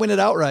person that can win it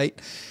outright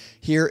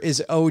here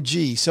is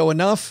OG. So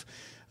enough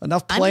I'm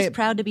just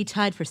proud to be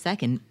tied for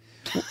second.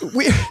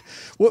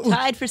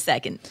 Tied for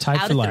second.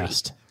 Tied for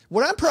last.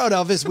 What I'm proud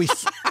of is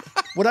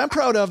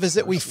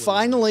that we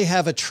finally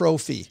have a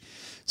trophy.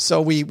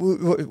 So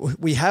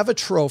we have a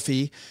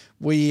trophy.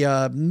 We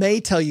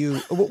may tell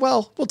you,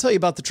 we'll tell you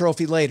about the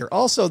trophy later.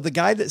 Also, the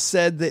guy that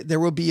said that there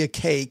will be a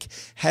cake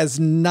has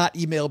not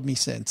emailed me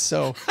since.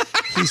 So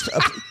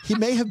he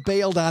may have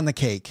bailed on the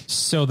cake.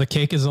 So the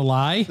cake is a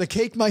lie? The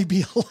cake might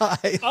be a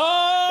lie.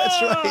 Oh!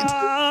 That's right.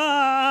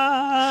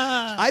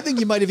 I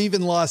think you might have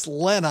even lost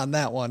Len on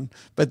that one,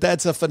 but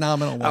that's a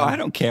phenomenal one. Oh, I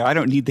don't care. I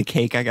don't need the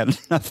cake. I got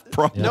enough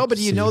problems. No, but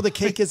you know the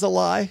cake is a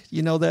lie?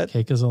 You know that?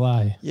 Cake is a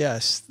lie.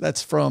 Yes,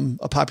 that's from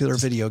a popular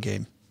video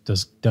game.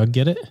 Does Doug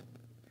get it?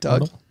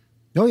 Doug?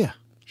 Oh, yeah.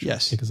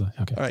 Yes. Cake is a lie.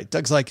 Okay. All right.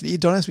 Doug's like,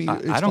 don't ask me.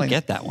 I don't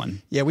get that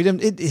one. Yeah, we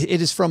didn't.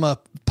 It is from a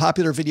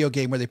popular video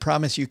game where they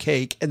promise you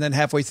cake, and then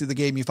halfway through the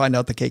game, you find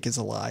out the cake is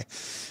a lie.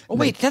 Oh,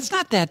 wait, that's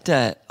not that.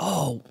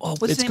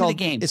 What's the name of the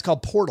game? It's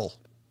called Portal.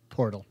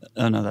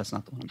 Oh, no, that's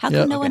not the one. How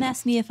come no one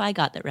asked me if I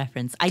got that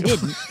reference? I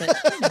didn't.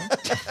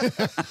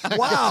 But,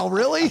 Wow,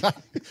 really?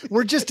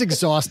 We're just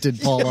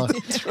exhausted, Paula.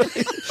 That's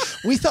right.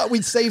 We thought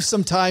we'd save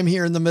some time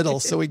here in the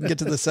middle so we can get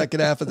to the second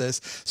half of this.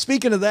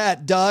 Speaking of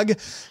that, Doug,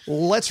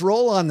 let's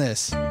roll on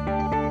this.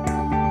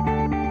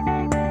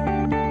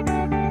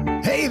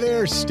 Hey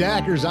there,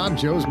 stackers. I'm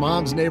Joe's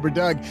mom's neighbor,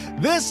 Doug.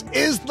 This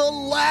is the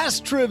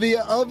last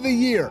trivia of the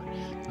year.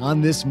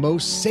 On this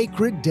most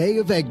sacred day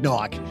of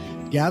eggnog,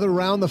 gather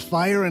around the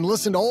fire and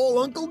listen to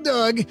old Uncle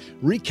Doug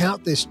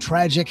recount this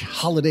tragic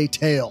holiday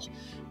tale.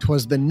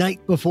 'Twas the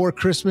night before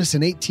Christmas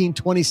in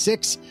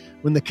 1826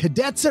 when the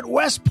cadets at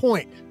West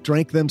Point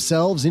drank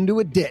themselves into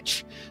a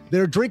ditch.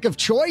 Their drink of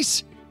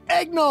choice?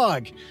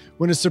 eggnog.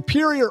 When a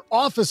superior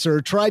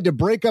officer tried to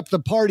break up the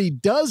party,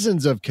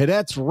 dozens of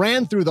cadets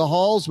ran through the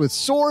halls with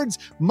swords,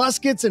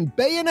 muskets, and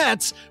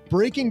bayonets,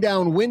 breaking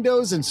down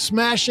windows and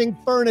smashing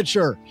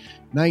furniture.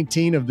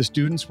 19 of the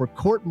students were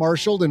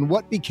court-martialed in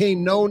what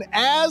became known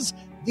as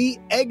the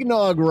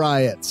Eggnog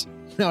Riots.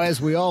 Now,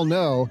 as we all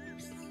know,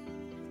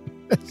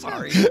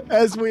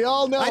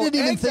 I didn't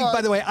even think,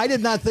 by the way, I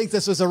did not think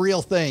this was a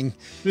real thing.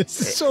 This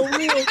is so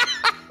real.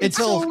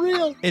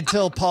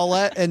 Until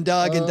Paulette and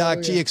Doug and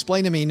Doc G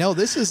explained to me, no,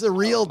 this is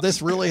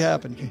this really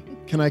happened.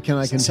 Can I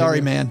continue?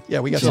 Sorry, man.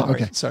 Yeah, we got some.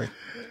 Okay. Sorry.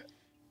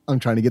 I'm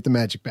trying to get the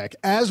magic back.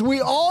 As we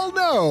all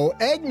know,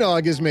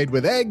 eggnog is made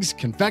with eggs,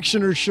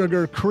 confectioner's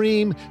sugar,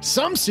 cream,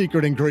 some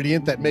secret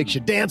ingredient that makes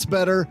you dance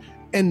better,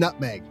 and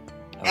nutmeg.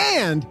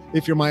 And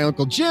if you're my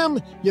Uncle Jim,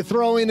 you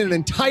throw in an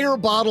entire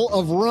bottle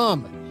of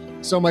rum.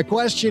 So my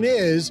question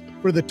is,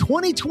 for the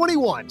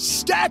 2021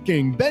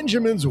 Stacking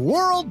Benjamins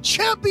World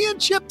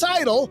Championship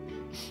title,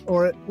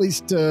 or at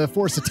least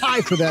force a tie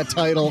for that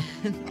title,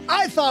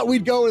 I thought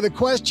we'd go with a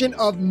question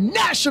of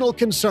national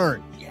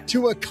concern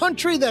to a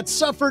country that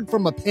suffered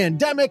from a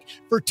pandemic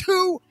for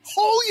 2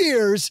 whole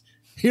years.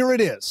 Here it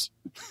is.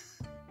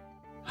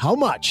 How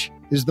much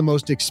is the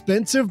most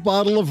expensive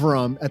bottle of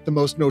rum at the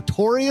most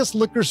notorious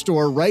liquor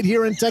store right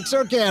here in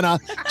Texarkana,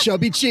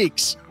 Chubby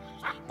Cheeks?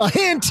 A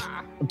hint,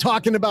 I'm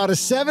talking about a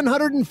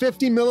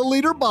 750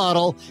 milliliter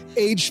bottle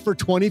aged for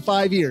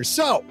 25 years.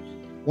 So,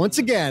 once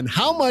again,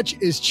 how much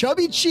is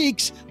Chubby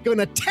Cheeks going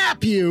to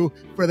tap you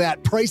for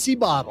that pricey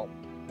bottle?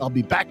 I'll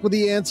be back with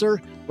the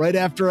answer right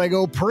after I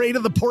go pray to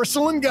the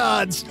porcelain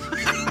gods.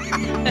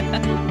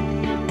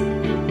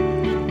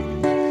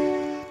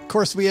 Of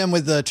course, we end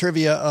with the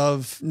trivia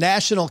of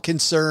national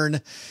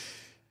concern.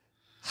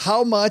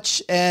 How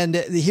much, and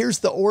here's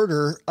the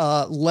order.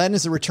 Len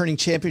is the returning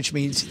champion, which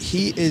means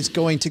he is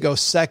going to go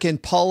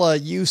second. Paula,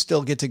 you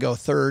still get to go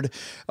third.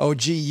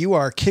 OG, you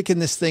are kicking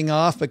this thing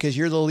off because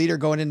you're the leader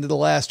going into the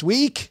last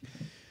week.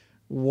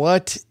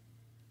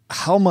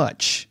 How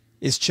much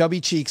is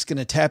Chubby Cheeks going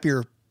to tap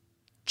your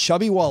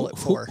chubby wallet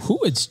for?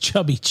 Who is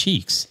Chubby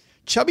Cheeks?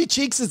 Chubby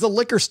Cheeks is a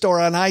liquor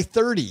store on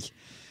I-30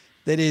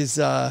 that is,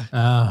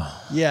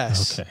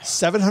 yes, okay.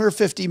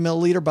 750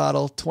 milliliter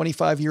bottle,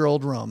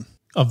 25-year-old rum.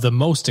 Of the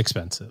most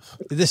expensive.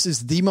 This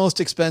is the most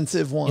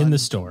expensive one in the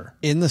store.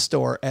 In the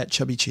store at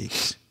Chubby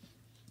Cheeks.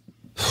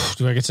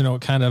 Do I get to know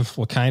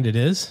what kind it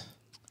is?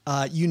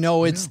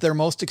 It's their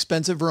most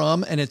expensive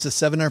rum, and it's a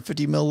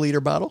 750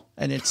 milliliter bottle,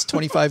 and it's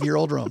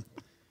 25-year-old rum.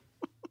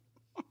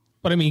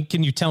 But I mean,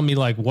 can you tell me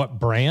like what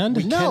brand?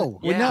 We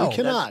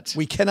cannot.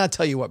 We cannot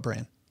tell you what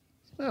brand.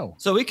 No.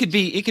 So it could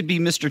be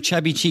Mr.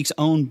 Chubby Cheeks'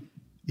 own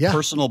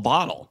personal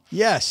bottle.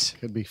 Yes.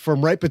 Could be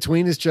from right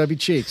between his chubby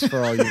cheeks,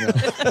 for all you know.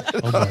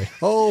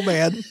 Oh,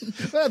 man.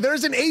 Well,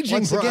 there's an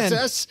aging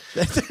process.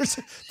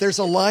 There's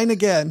a line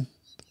again.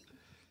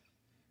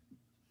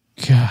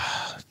 God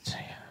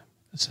damn.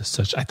 This is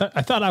such. I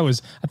thought I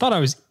was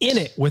in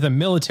it with a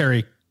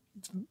military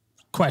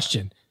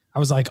question. I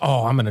was like,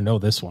 oh, I'm going to know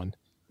this one.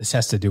 This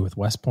has to do with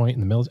West Point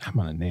and the military. I'm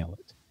going to nail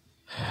it.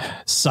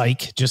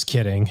 Psych. Just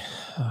kidding.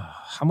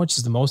 How much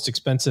is the most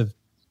expensive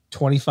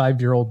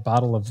 25-year-old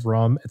bottle of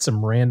rum at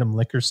some random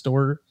liquor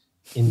store?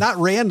 Not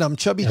random,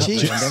 Chubby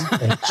Cheeks.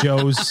 At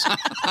Joe's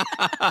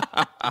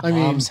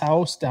mom's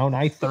house down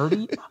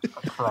I-30.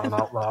 Crying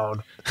out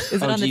loud.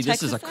 Is it on the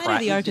Texas side or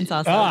the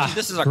Arkansas side?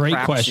 This is a great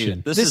crap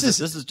question. Shoot. This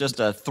is just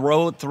a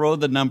throw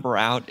the number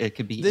out. It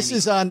could be. This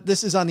is on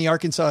the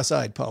Arkansas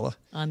side, Paula.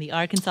 On the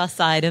Arkansas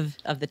side of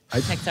the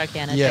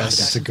Texarkana. Yes,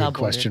 that's a good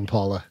question,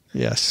 Paula.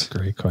 Yes,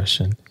 great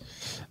question.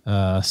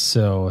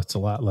 So it's a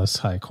lot less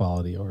high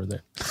quality over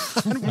there.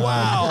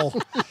 Wow.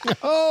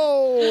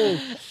 Oh.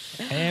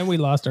 And we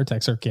lost our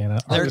Texarkana.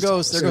 There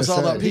goes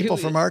all the people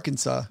from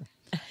Arkansas.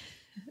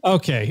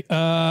 Okay.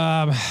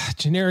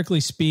 Generically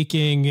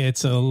speaking,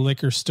 it's a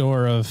liquor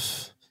store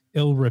of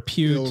ill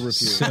repute.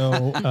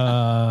 So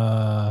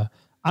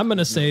I'm going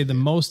to say the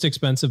most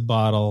expensive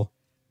bottle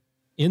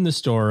in the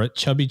store at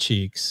Chubby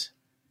Cheeks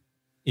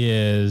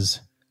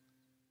is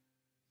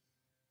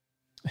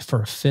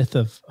for a fifth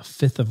of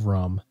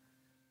rum.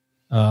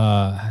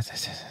 Carry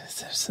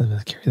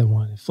the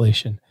one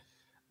inflation.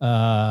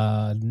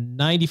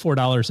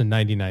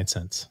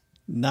 $94.99.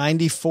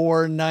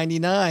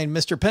 $94.99.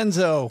 Mr.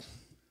 Penzo.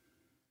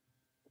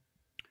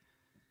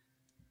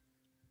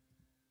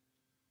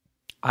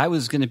 I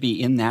was going to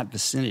be in that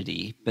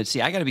vicinity, but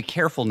see, I got to be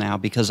careful now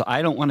because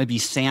I don't want to be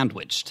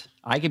sandwiched.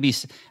 I could be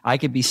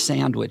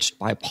sandwiched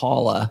by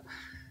Paula.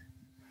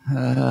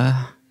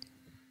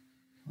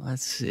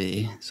 Let's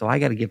see. So I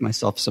got to give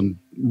myself some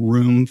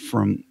room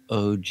from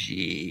OG.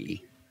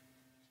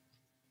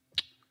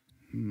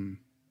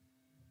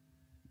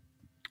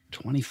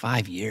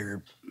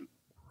 25-year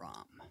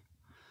rum.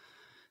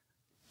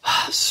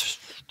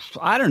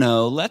 I don't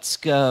know. Let's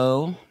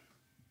go.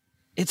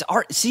 It's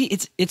art. See,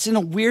 it's in a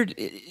weird.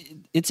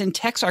 It's in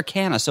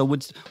Texarkana. So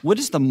what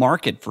is the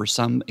market for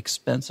some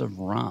expensive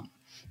rum?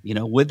 You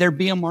know, would there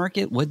be a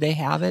market? Would they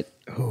have it?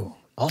 Oh,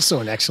 also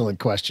an excellent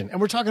question. And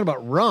we're talking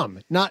about rum,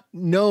 not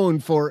known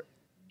for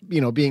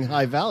being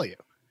high value.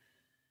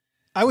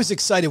 I was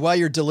excited while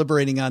you're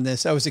deliberating on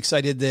this. I was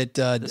excited that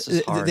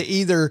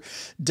either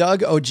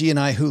Doug, OG, and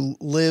I, who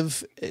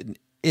live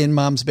in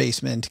Mom's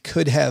basement,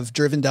 could have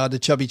driven down to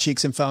Chubby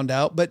Cheeks and found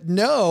out. But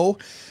no,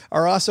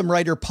 our awesome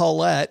writer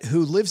Paulette,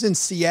 who lives in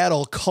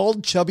Seattle,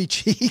 called Chubby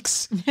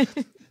Cheeks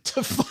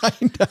to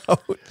find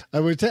out. I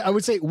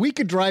would say we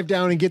could drive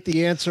down and get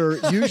the answer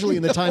usually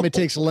in the time it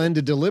takes Len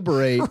to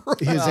deliberate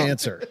his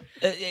answer.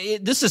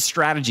 This is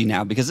strategy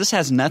now, because this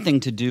has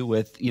nothing to do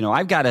with,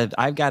 I've got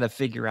to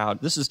figure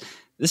out, this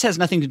has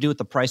nothing to do with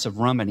the price of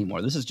rum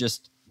anymore. This is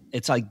just,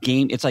 it's like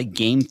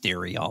game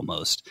theory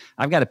almost.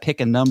 I've got to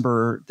pick a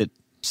number that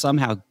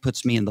somehow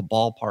puts me in the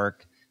ballpark,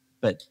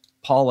 but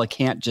Paula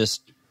can't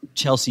just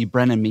Chelsea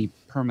Brennan me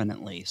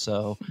permanently.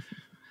 So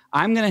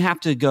I'm going to have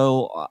to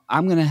go,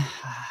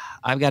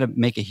 I've got to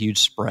make a huge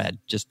spread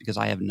just because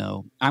I'm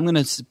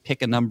going to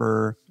pick a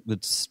number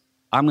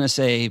I'm going to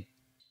say,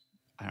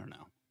 I don't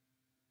know,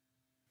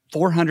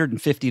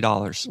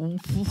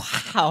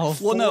 $450. Wow.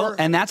 Well, no,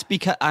 and that's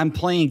because I'm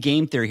playing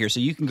game theory here. So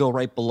you can go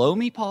right below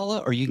me, Paula,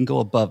 or you can go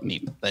above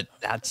me. But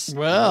that's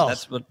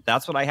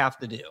what I have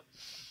to do.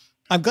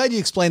 I'm glad you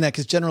explained that,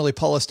 because generally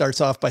Paula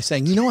starts off by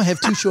saying, I have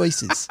two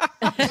choices.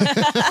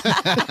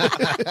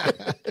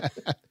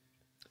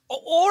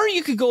 Or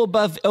you could go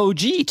above OG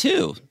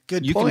too.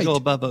 Good you point. You can go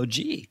above OG.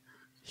 You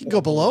can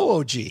go below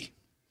OG.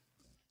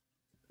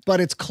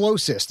 But it's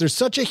closest. There's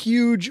such a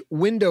huge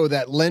window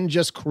that Len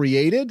just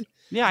created.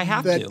 Yeah, I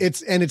have that to.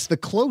 It's the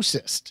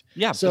closest.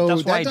 Yeah, so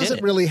that's why that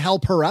doesn't really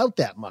help her out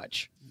that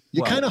much.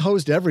 You kind of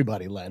hosed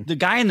everybody, Len. The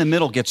guy in the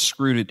middle gets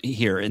screwed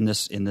here in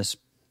this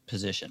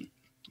position.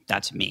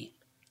 That's me.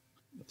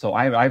 So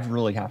I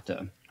really have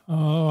to.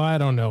 Oh, I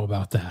don't know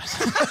about that.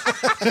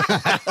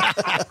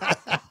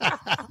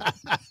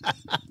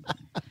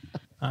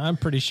 I'm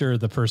pretty sure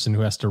the person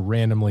who has to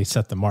randomly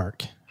set the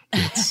mark.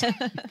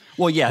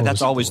 Well, yeah,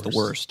 that's always the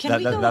worst. Can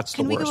we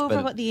go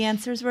over what the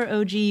answers were?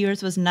 OG,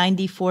 yours was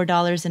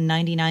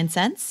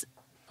 $94.99.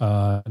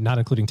 Not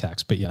including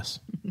tax, but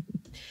yes.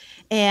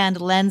 And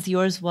Len's,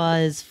 yours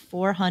was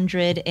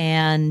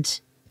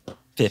 $450.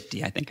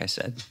 I think I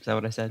said. Is that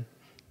what I said?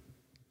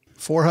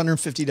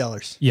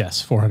 $450.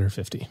 Yes,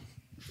 $450.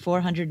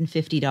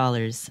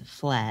 $450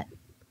 flat.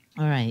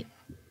 All right.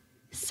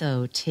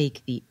 So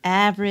take the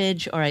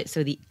average. All right.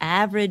 So the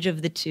average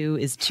of the two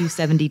is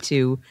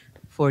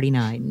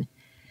 $272.49.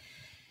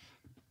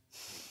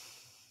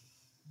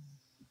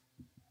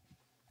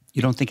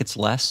 You don't think it's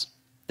less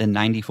than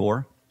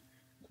 94?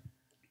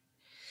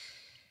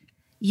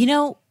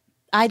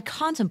 I'd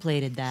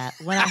contemplated that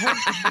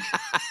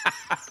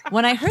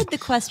when I heard the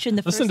question.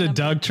 Listen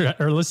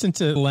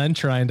to Len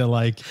trying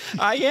to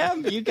I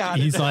am. You got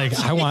it. He's like,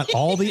 I want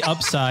all the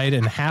upside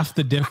and half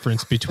the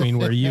difference between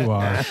where you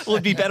are. Well,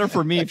 it'd be better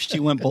for me if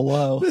she went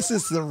below. This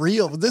is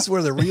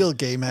where the real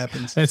game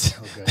happens. That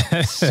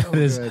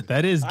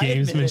is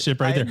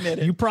gamesmanship right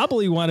there. You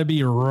probably want to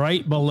be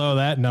right below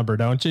that number,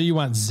 don't you? You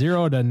want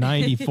 0 to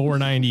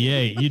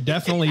 94.98. You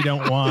definitely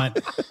don't want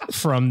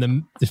from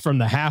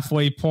the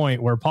halfway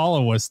point where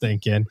Paula was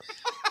thinking,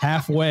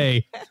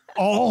 halfway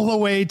all the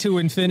way to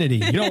infinity.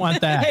 You don't want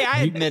that. Hey,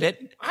 I admit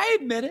it.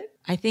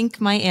 I think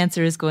my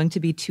answer is going to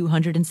be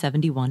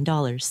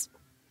 $271.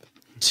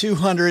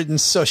 200,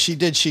 and so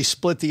she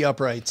split the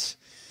uprights.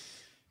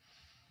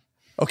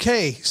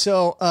 Okay,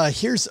 so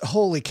here's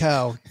holy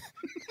cow.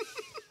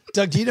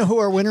 Doug, do you know who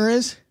our winner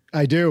is?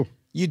 I do.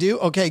 You do?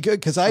 Okay, good,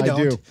 because I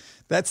don't. do.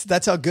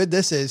 That's how good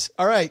this is.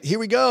 All right, here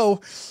we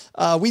go.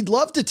 We'd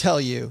love to tell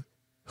you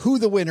who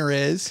the winner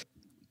is,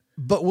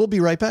 but we'll be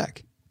right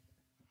back.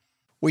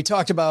 We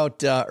talked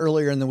about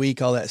earlier in the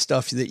week all that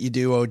stuff that you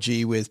do,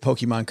 OG, with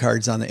Pokemon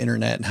cards on the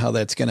internet and how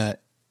that's going to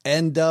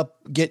end up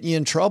getting you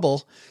in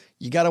trouble.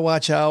 You got to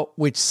watch out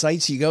which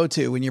sites you go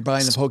to when you're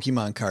buying the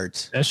Pokemon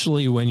cards.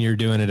 Especially when you're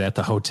doing it at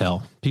the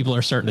hotel. People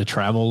are starting to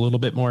travel a little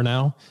bit more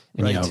now.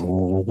 And Right. you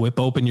whip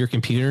open your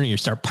computer and you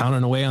start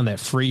pounding away on that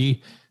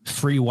free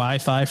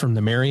Wi-Fi from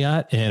the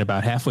Marriott. And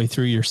about halfway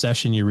through your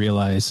session, you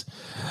realize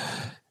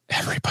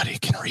everybody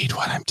can read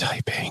what I'm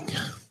typing.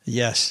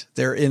 Yes,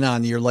 they're in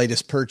on your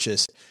latest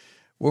purchase.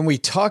 When we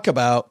talk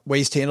about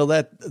ways to handle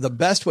that, the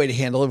best way to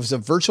handle it was a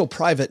virtual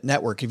private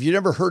network. If you've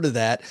never heard of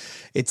that,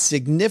 it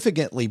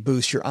significantly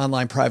boosts your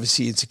online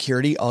privacy and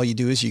security. All you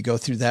do is you go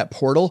through that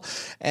portal,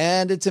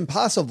 and it's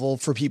impossible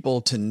for people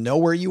to know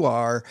where you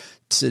are,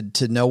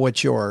 to know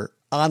what your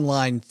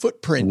online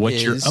footprint is. What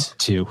you're up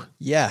to.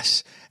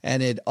 Yes.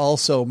 And it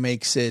also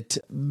makes it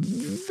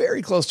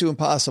very close to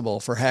impossible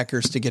for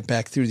hackers to get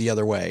back through the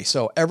other way.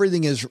 So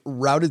everything is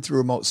routed through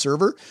a remote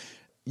server.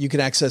 You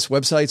can access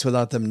websites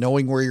without them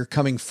knowing where you're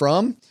coming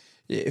from.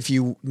 If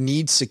you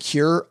need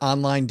secure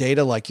online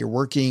data, like you're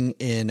working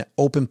in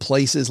open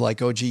places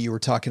like OG you were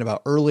talking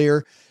about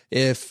earlier,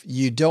 if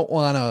you don't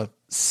want to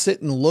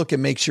sit and look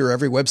and make sure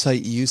every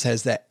website you use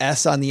has that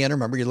S on the end.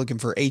 Remember, you're looking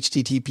for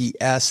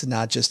HTTPS,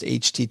 not just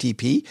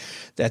HTTP.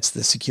 That's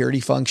the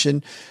security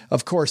function.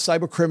 Of course,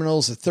 cyber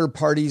criminals, the third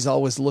parties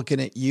always looking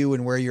at you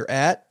and where you're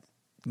at.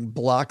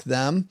 Block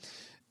them.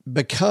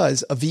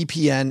 because a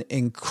VPN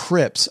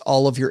encrypts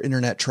all of your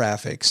internet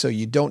traffic. So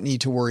you don't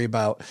need to worry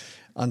about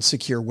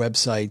unsecure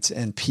websites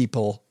and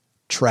people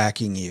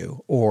tracking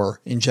you or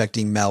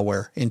injecting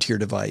malware into your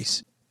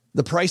device.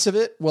 The price of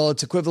it, well,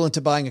 it's equivalent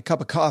to buying a cup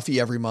of coffee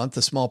every month,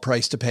 a small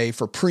price to pay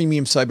for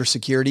premium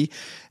cybersecurity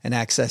and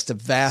access to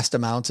vast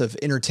amounts of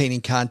entertaining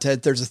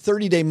content. There's a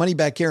 30-day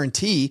money-back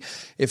guarantee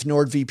if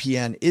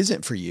NordVPN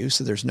isn't for you,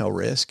 so there's no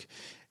risk.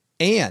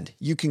 And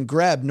you can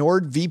grab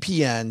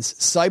NordVPN's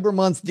Cyber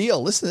Month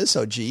deal. Listen to this,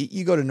 OG.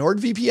 You go to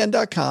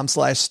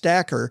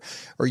nordvpn.com/stacker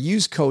or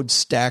use code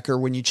STACKER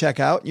when you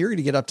check out. You're going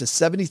to get up to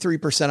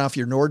 73% off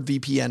your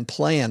NordVPN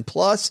plan,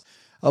 plus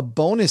a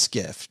bonus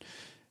gift.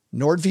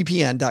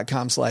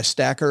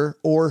 nordvpn.com/stacker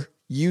or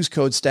use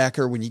code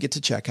STACKER when you get to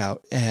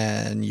checkout,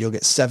 and you'll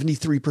get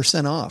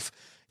 73% off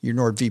your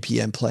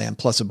NordVPN plan,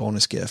 plus a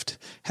bonus gift.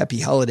 Happy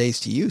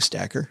holidays to you,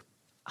 Stacker.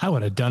 I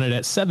would have done it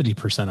at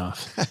 70%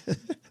 off.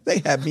 They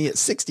have me at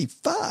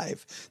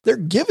 65. They're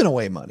giving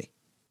away money.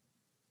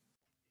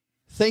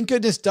 Thank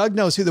goodness Doug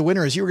knows who the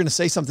winner is. You were going to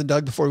say something,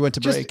 Doug, before we went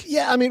to break.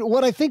 Yeah, I mean,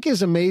 what I think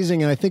is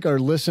amazing, and I think our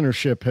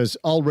listenership has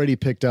already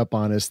picked up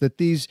on, is that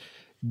these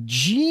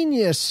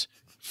genius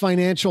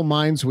financial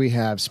minds we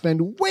have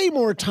spend way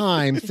more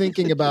time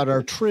thinking about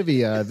our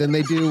trivia than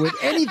they do with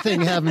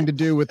anything having to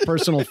do with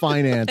personal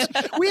finance.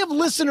 We have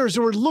listeners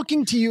who are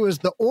looking to you as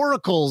the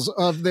oracles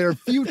of their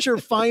future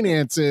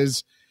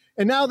finances,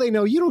 and now they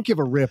know you don't give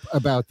a rip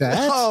about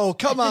that. Oh,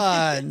 come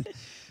on.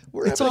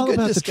 We're It's having all a good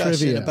about the discussion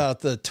trivia. about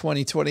the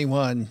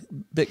 2021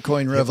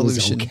 Bitcoin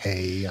revolution.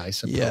 Okay, I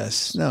suppose.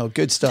 Yes, no,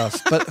 good stuff.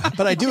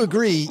 But I do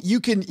agree. You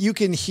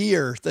can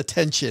hear the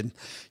tension.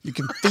 You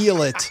can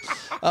feel it.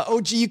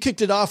 OG, you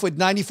kicked it off with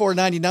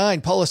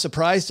 $94.99. Paula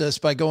surprised us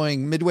by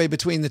going midway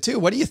between the two.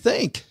 What do you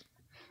think?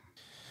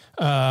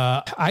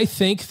 I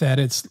think that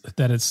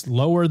it's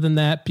lower than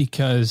that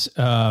because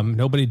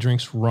nobody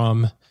drinks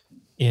rum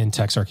in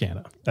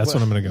Texarkana. That's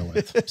what I'm going to go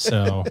with.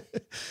 So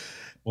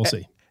we'll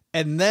see.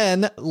 And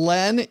then,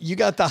 Len, you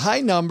got the high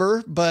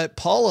number, but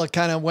Paula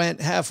kind of went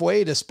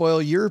halfway to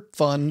spoil your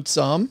fun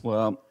some.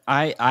 Well,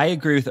 I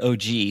agree with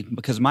OG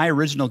because my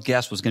original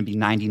guess was going to be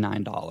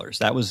 $99.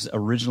 That was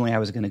originally I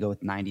was going to go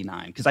with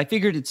 99 because I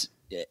figured it's,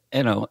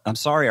 I'm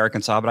sorry,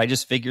 Arkansas, but I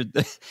just figured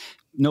that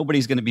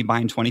nobody's going to be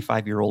buying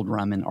 25-year-old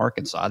rum in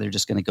Arkansas. They're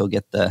just going to go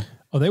get the.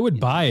 Oh, they would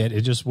buy it.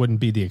 It just wouldn't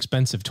be the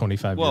expensive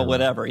 25. Well,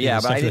 whatever.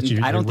 Yeah, but I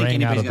don't think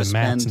anybody's going to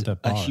spend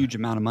a huge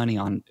amount of money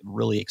on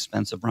really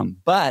expensive rum.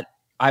 But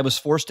I was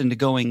forced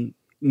into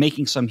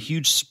making some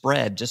huge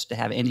spread just to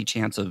have any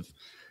chance of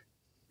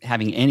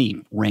having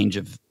any range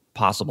of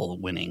possible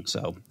winning.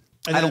 So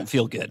I don't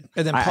feel good.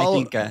 And then Paula,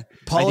 I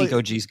think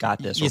OG's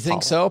got this. You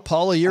think so?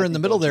 Paula, you're in the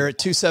middle there at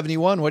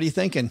 271. What are you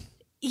thinking?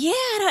 Yeah,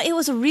 it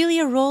was really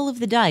a roll of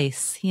the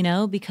dice,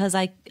 because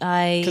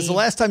because the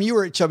last time you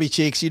were at Chubby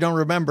Cheeks, you don't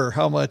remember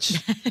how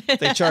much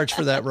they charge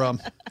for that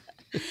rum.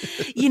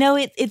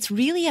 It's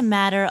really a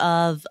matter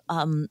of,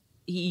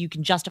 you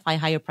can justify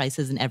higher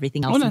prices and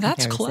everything else. Oh no,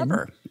 that's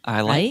clever.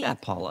 I like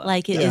that, Paula.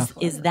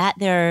 Is that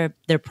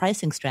their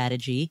pricing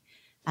strategy?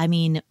 I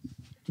mean,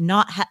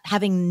 not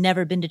having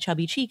never been to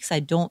Chubby Cheeks, I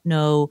don't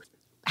know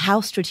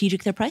how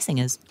strategic their pricing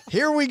is.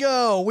 Here we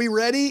go. We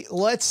ready?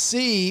 Let's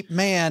see.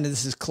 Man,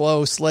 this is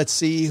close. Let's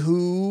see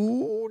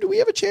do we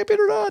have a champion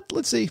or not?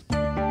 Let's see.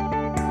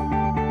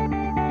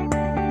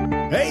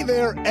 Hey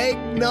there,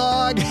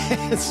 eggnog.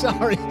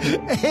 Sorry.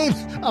 Hey,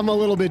 I'm a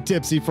little bit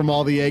tipsy from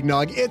all the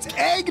eggnog. It's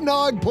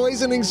eggnog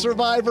poisoning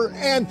survivor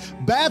and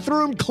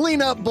bathroom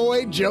cleanup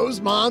boy, Joe's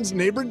mom's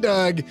neighbor,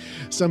 Doug.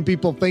 Some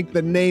people think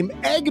the name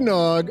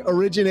eggnog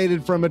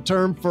originated from a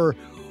term for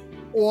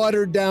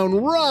watered down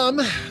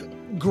rum,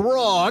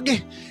 grog.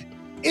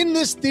 In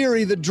this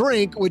theory, the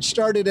drink, which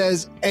started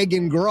as egg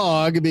and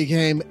grog,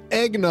 became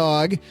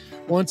eggnog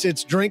once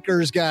its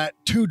drinkers got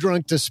too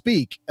drunk to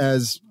speak,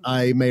 as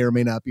I may or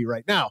may not be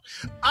right now.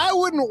 I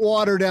wouldn't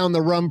water down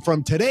the rum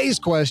from today's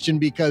question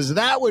because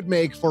that would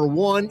make for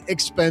one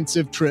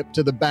expensive trip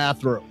to the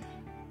bathroom.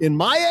 In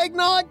my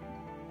eggnog,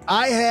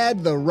 I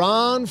had the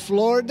Ron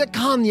Flor de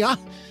Cagna,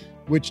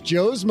 which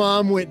Joe's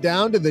mom went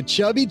down to the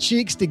Chubby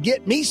Cheeks to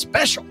get me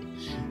special.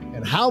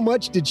 And how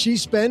much did she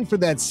spend for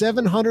that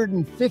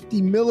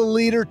 750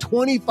 milliliter,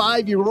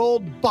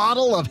 25-year-old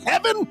bottle of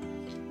heaven?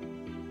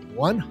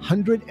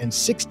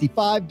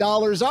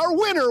 $165. Our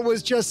winner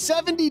was just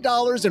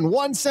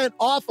 $70.01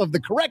 off of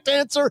the correct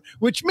answer,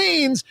 which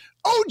means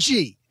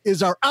OG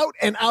is our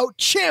out-and-out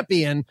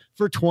champion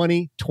for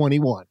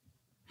 2021.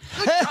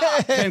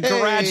 Hey.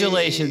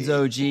 Congratulations,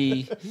 OG.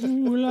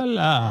 Ooh la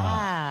la.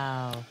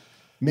 Wow.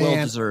 Man,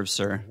 well deserved,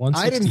 sir.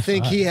 I didn't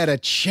think he had a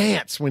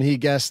chance when he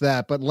guessed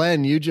that, but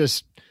Len, you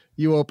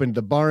opened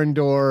the barn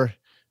door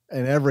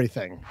and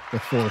everything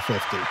with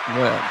 450.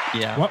 Well,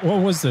 yeah.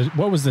 What was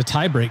the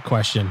tie-break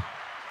question?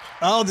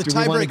 Oh, the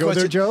tie-break question,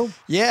 there, Joe?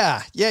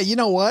 Yeah. You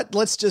know what?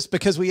 Let's just,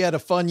 because we had a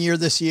fun year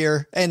this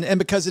year, and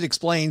because it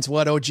explains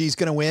what OG's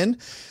going to win.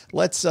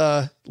 Let's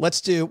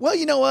do. Well,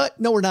 you know what?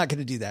 No, we're not going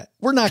to do that.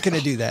 We're not going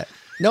to do that.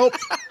 Nope.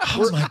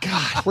 Oh my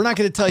God. We're not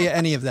going to tell you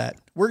any of that.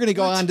 We're going to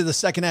go on to the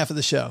second half of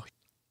the show.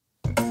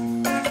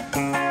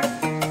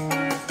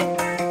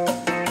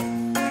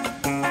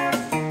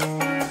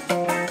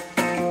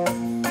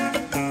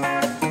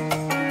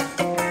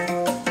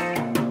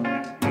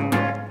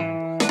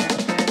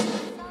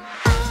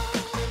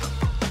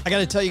 got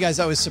to tell you guys,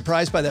 I was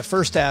surprised by that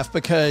first half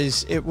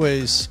because it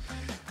was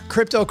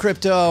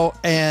crypto,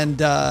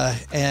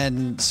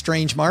 and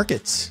strange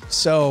markets.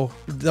 So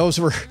those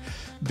were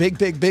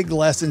big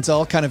lessons,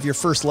 all kind of your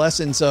first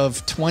lessons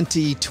of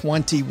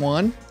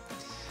 2021.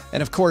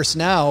 And of course,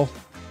 now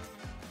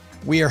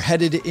we are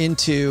headed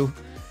into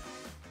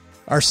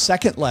our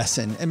second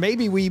lesson. And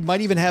maybe we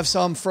might even have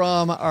some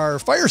from our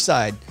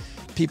fireside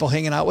people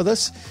hanging out with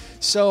us.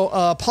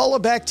 So Paula,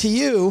 back to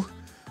you.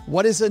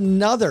 What is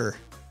another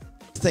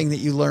thing that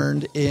you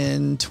learned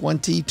in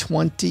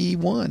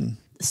 2021?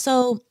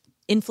 So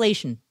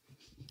inflation.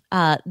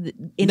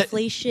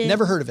 Inflation.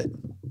 Never heard of it.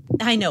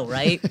 I know,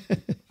 right?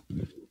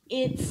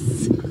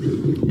 It's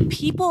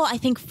people, I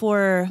think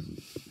for...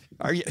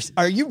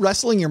 Are you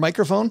wrestling your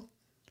microphone?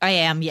 I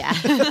am, yeah.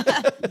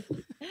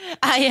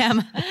 I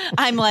am.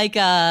 I'm like,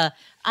 I'm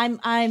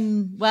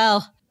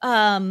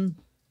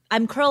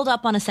curled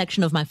up on a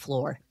section of my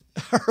floor.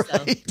 All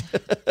right. So.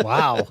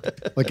 Wow.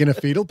 Like in a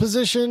fetal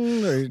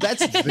position? Or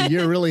that's the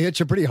year really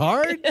hit you pretty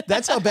hard?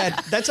 That's how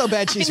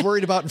bad she's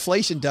worried about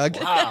inflation, Doug.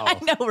 Wow. I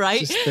know, right?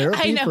 Just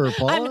therapy for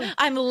Paula?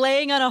 I'm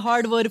laying on a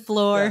hardwood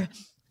floor,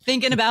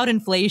 thinking about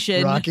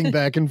inflation. Rocking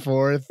back and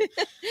forth.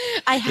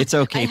 It's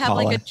okay, I have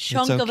Paula. like a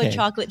chunk of a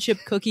chocolate chip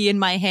cookie in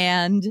my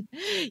hand.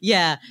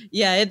 Yeah.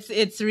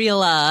 It's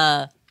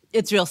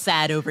real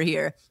sad over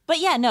here. But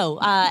yeah, no.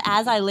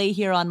 As I lay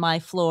here on my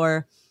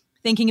floor,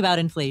 thinking about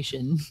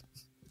inflation.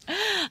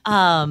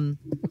 I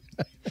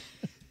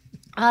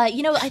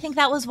think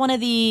that was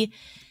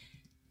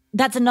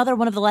that's another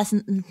one of the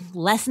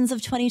lessons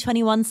of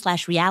 2021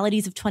 /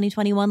 realities of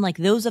 2021. Like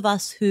those of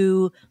us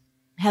who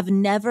have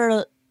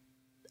never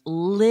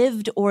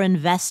lived or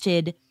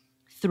invested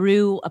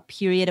through a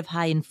period of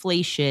high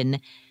inflation,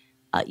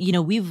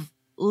 we've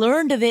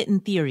learned of it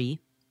in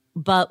theory,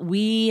 but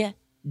we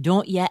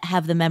don't yet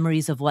have the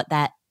memories of what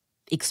that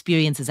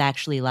experience is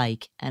actually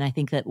like. And I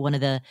think that one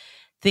of the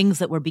things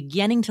that we're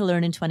beginning to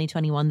learn in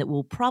 2021 that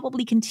we'll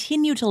probably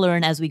continue to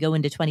learn as we go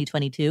into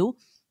 2022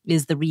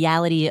 is the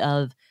reality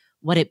of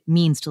what it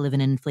means to live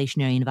in an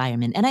inflationary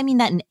environment. And I mean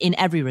that in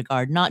every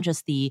regard, not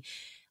just the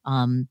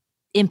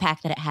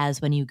impact that it has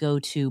when you go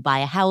to buy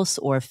a house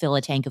or fill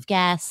a tank of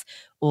gas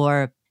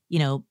or,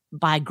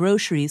 buy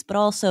groceries, but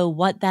also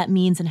what that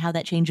means and how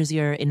that changes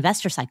your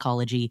investor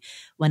psychology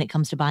when it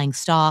comes to buying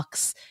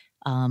stocks,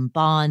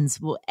 bonds,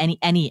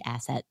 any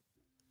asset.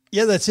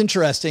 Yeah, that's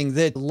interesting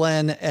that,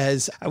 Len,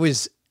 as I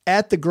was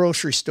at the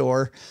grocery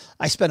store,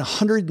 I spent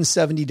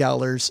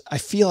 $170. I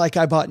feel like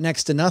I bought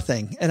next to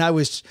nothing. And I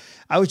was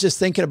just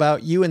thinking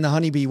about you and the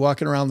honeybee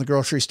walking around the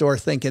grocery store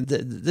thinking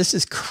that this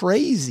is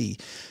crazy,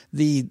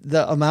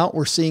 the amount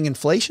we're seeing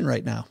inflation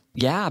right now.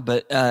 Yeah,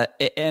 but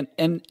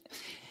and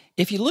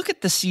if you look at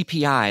the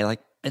CPI,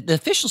 like the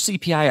official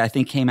CPI, I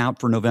think came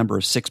out for November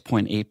of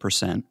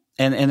 6.8%.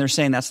 And they're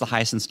saying that's the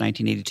highest since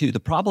 1982. The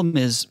problem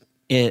is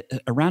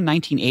around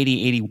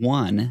 1980,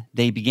 81,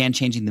 they began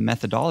changing the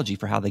methodology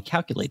for how they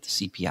calculate the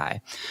CPI.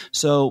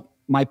 So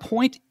my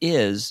point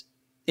is,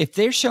 if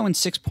they're showing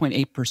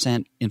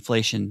 6.8%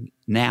 inflation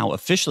now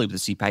officially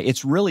with the CPI,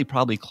 it's really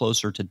probably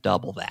closer to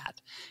double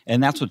that.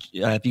 And that's what,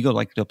 if you go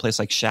to a place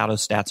like Shadow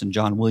Stats and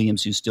John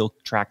Williams, who still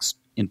tracks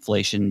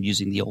inflation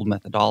using the old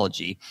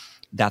methodology,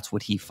 that's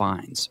what he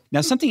finds.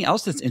 Now, something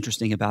else that's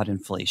interesting about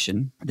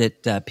inflation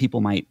that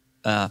people might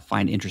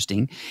find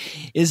interesting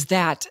is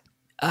that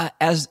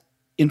as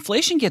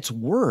inflation gets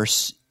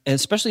worse,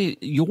 especially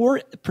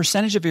your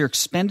percentage of your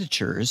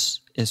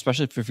expenditures,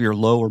 especially if you're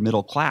low or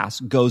middle class,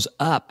 goes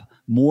up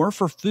more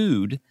for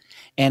food,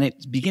 and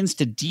it begins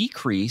to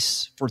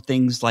decrease for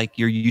things like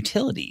your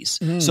utilities.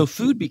 So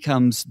food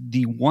becomes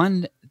the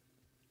one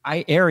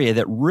area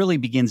that really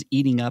begins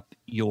eating up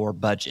your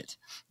budget.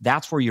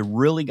 That's where you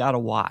really got to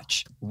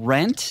watch.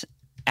 Rent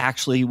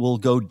actually will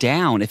go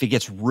down if it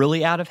gets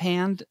really out of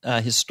hand.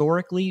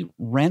 Historically,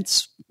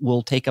 rents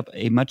will take up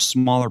a much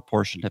smaller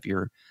portion of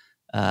your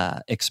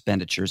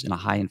expenditures in a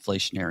high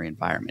inflationary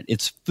environment.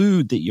 It's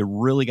food that you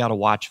really got to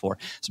watch for.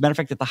 As a matter of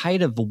fact, at the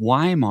height of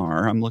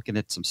Weimar, I'm looking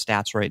at some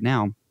stats right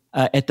now,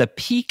 at the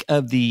peak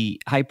of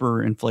the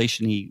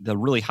hyperinflation, the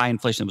really high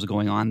inflation that was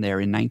going on there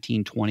in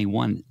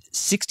 1921,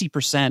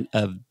 60%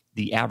 of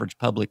the average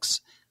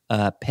public's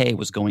pay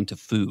was going to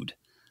food.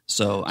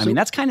 So, I mean,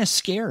 that's kind of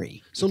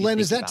scary. So, Len,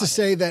 is that to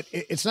say that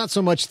it's not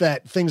so much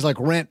that things like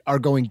rent are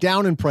going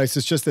down in price,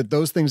 it's just that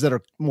those things that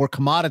are more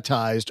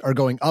commoditized are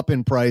going up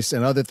in price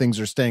and other things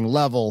are staying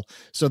level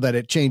so that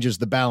it changes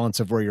the balance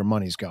of where your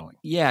money's going?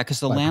 Yeah, because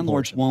the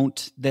landlords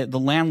won't, the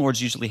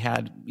landlords usually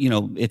had,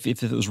 if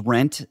it was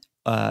rent,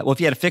 if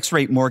you had a fixed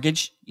rate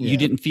mortgage, you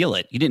didn't feel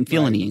it. You didn't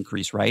feel any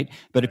increase, right?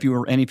 But if you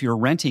were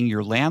renting,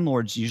 your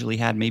landlords usually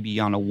had maybe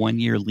on a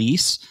 1-year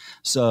lease.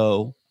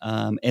 So,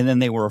 and then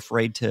they were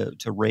afraid to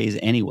raise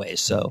anyway.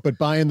 So, but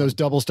buying those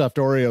double stuffed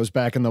Oreos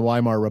back in the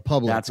Weimar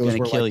Republic, that's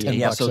going to kill you.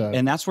 Yeah. So,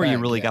 and that's where you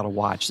really got to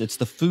watch. It's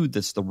the food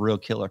that's the real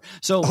killer.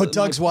 So,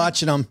 Doug's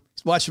watching them.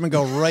 He's watching them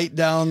go right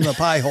down the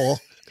pie hole.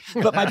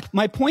 But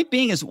my point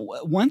being is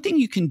one thing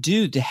you can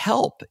do to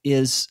help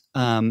is,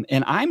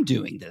 and I'm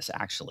doing this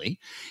actually,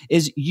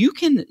 is you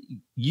can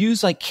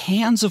use like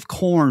cans of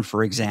corn,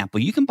 for example.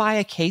 You can buy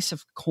a case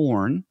of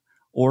corn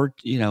or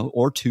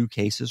 2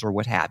 cases or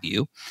what have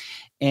you.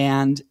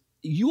 And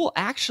you'll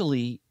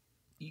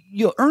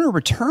earn a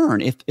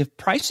return if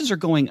prices are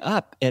going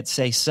up at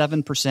say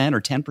 7%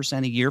 or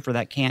 10% a year for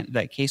that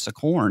case of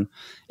corn.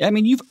 I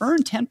mean, you've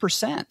earned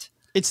 10%.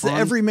 It's the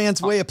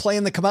everyman's way of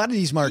playing the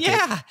commodities market.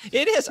 Yeah,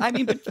 it is. I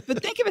mean,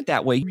 but think of it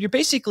that way. You're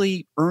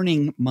basically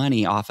earning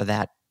money off of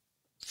that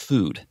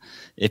food,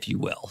 if you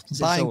will.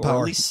 Buying power. Or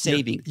at least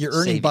saving. You're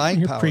earning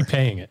buying power. You're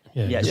prepaying it.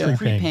 Yeah, you're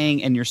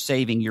prepaying and you're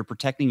saving. You're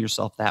protecting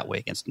yourself that way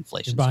against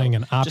inflation. You're buying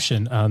an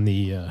option on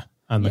the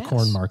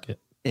corn market.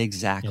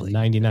 Exactly.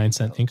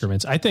 99-cent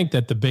increments. I think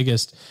that the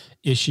biggest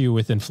issue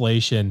with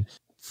inflation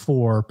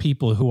for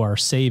people who are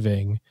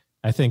saving,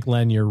 I think,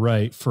 Len, you're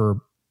right, for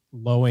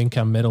low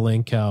income, middle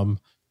income,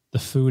 the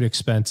food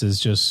expense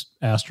is just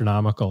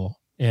astronomical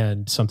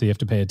and something you have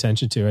to pay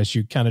attention to as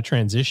you kind of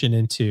transition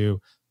into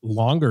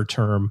longer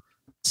term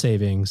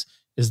savings.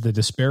 Is the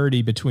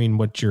disparity between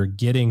what you're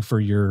getting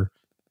for your,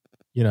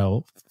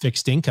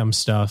 fixed income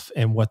stuff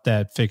and what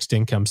that fixed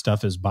income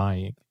stuff is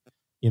buying.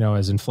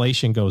 As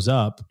inflation goes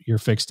up, your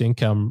fixed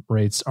income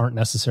rates aren't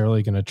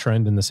necessarily going to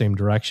trend in the same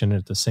direction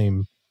at the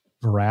same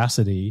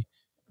veracity.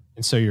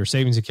 And so your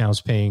savings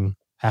account's paying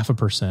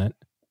 0.5%,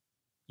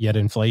 yet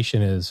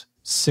inflation is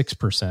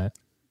 6%.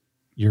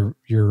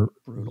 You're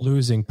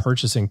losing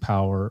purchasing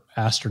power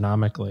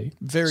astronomically.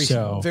 Very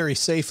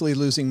safely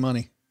losing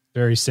money.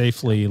 Very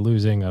safely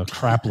losing a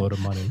crap load of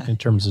money in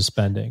terms of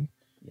spending.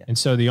 Yeah. And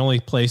so the only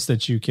place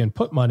that you can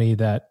put money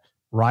that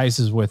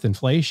rises with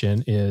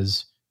inflation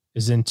is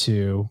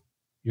into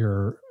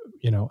your,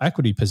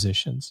 equity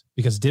positions,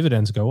 because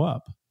dividends go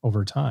up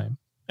over time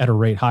at a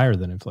rate higher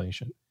than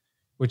inflation,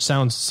 which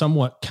sounds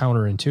somewhat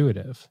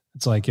counterintuitive.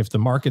 It's like, if the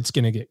market's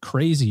going to get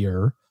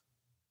crazier,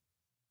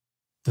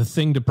 the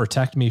thing to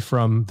protect me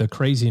from the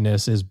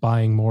craziness is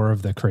buying more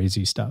of the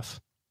crazy stuff,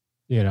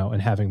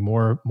 and having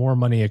more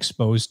money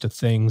exposed to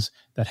things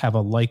that have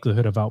a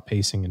likelihood of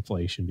outpacing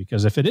inflation.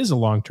 Because if it is a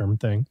long-term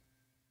thing,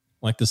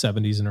 like the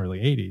 70s and early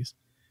 80s,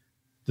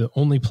 the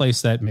only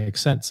place that makes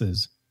sense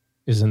is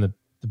in the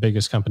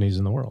biggest companies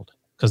in the world,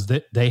 because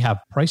they have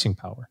pricing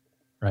power,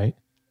 right?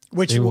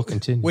 Which they will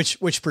continue.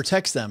 Which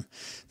protects them.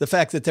 The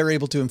fact that they're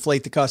able to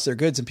inflate the cost of their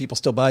goods and people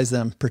still buys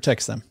them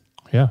protects them.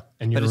 Yeah,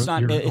 but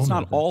it's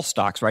not all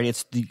stocks, right?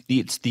 It's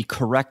the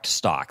correct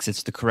stocks.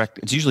 It's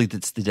usually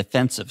the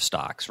defensive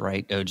stocks,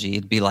 right? OG,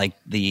 it'd be like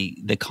the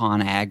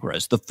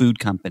ConAgras, the food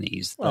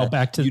companies,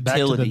 back to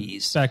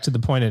utilities. Back to the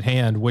point at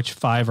hand. Which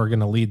 5 are going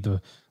to lead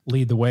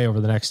the way over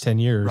the next 10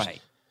 years? Right.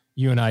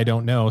 You and I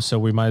don't know, so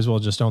we might as well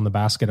just own the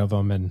basket of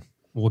them, and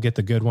we'll get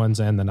the good ones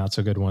and the not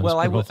so good ones. Well,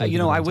 I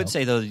would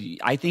say though,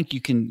 I think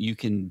you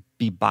can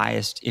be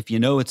biased if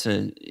it's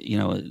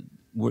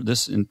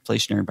this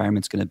inflationary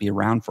environment is going to be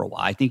around for a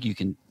while. I think you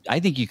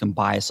can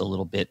bias a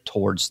little bit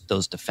towards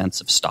those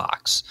defensive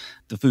stocks,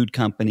 the food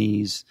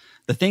companies,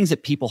 the things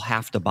that people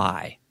have to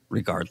buy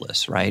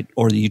regardless, right?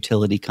 Or the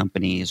utility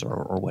companies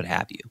or what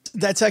have you.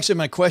 That's actually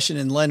my question.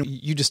 And Len,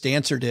 you just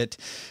answered it,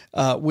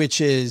 which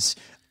is,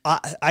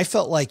 I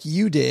felt like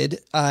you did.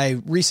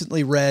 I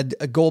recently read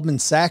a Goldman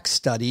Sachs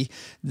study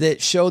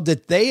that showed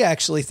that they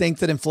actually think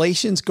that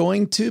inflation's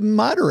going to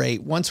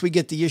moderate once we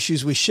get the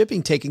issues with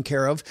shipping taken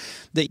care of,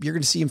 that you're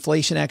going to see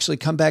inflation actually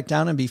come back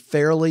down and be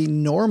fairly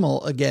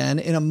normal again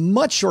in a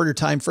much shorter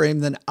time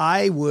frame than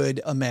I would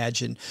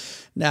imagine.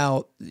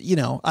 Now,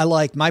 I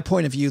like my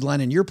point of view,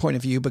 Len, and your point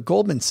of view, but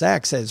Goldman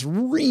Sachs has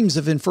reams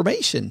of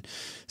information.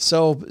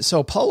 So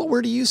Paula,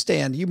 where do you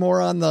stand? Are you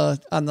more on the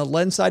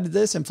Len side of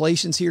this,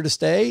 inflation's here to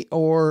stay,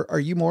 or are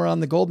you more on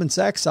the Goldman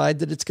Sachs side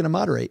that it's going to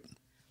moderate?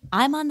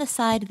 I'm on the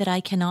side that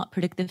I cannot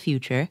predict the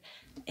future.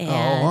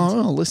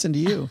 And listen to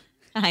you.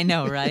 I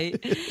know, right?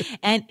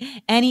 And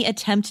any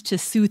attempt to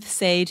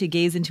soothsay, to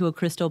gaze into a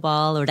crystal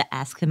ball, or to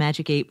ask the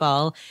magic 8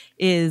 ball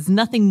is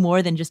nothing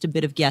more than just a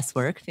bit of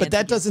guesswork. But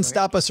that doesn't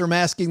stop us from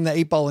asking the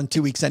 8 ball in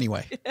 2 weeks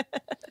anyway.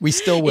 We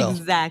still will.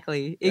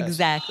 Exactly. Yes.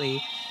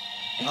 Exactly.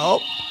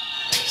 Oh.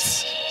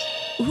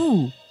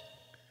 Ooh.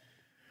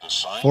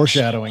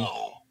 Foreshadowing.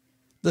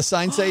 The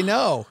signs say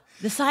no.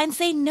 The signs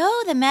say no.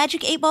 The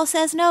magic 8 ball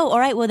says no. All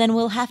right, well, then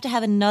we'll have to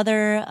have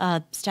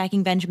another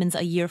Stacking Benjamins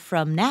a year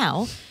from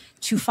now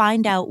to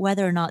find out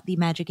whether or not the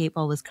magic 8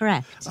 ball was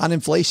correct. On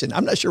inflation.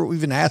 I'm not sure we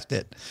even asked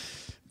it,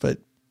 but.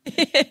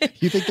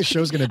 You think the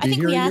show's going to be here? I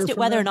think we asked it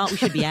whether or not we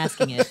should be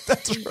asking it.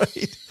 That's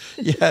right.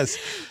 Yes.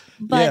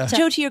 But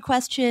Joe, to your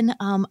question,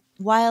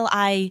 while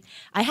I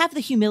have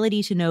the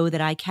humility to know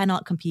that I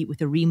cannot compete with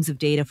the reams of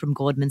data from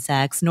Goldman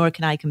Sachs, nor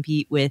can I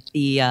compete with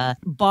the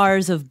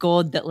bars of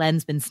gold that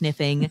Len's been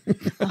sniffing.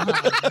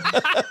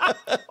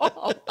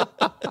 Oh,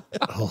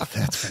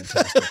 that's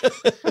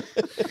fantastic.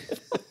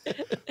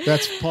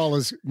 That's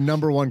Paula's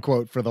number 1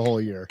 quote for the whole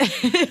year.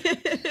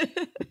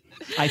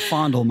 I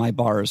fondle my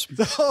bars,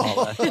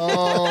 Paula.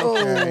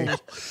 Okay.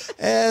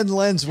 And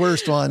Len's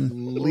worst one.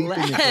 Leaping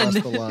across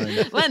the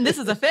line. Len, this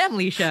is a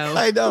family show.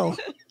 I know.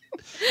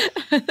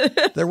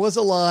 There was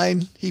a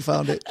line. He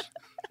found it.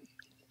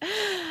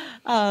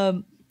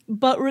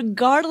 But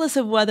regardless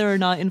of whether or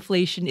not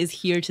inflation is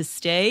here to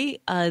stay,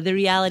 the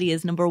reality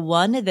is, number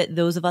one, that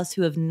those of us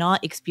who have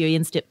not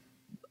experienced it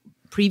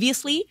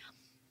previously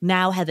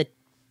now have a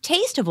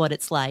taste of what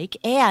it's like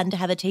and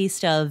have a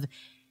taste of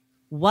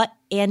what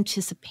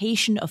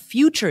anticipation of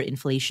future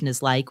inflation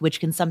is like, which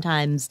can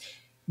sometimes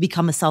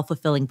become a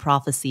self-fulfilling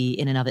prophecy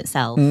in and of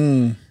itself.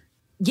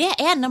 Yeah,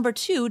 and number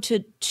two,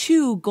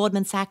 to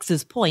Goldman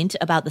Sachs's point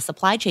about the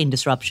supply chain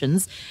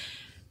disruptions,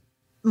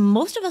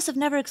 most of us have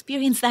never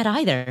experienced that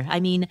either.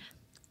 I mean,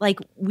 like,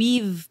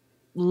 we've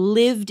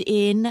lived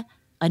in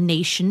a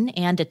nation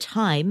and a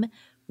time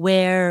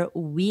where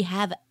we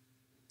have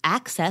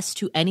access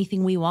to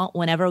anything we want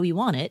whenever we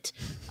want it,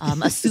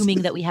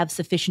 assuming that we have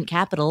sufficient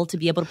capital to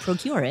be able to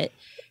procure it.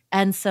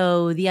 And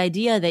so the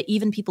idea that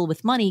even people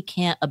with money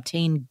can't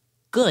obtain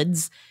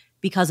goods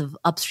because of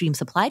upstream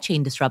supply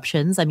chain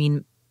disruptions, I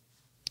mean,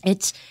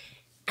 it's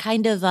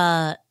kind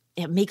of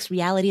it makes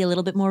reality a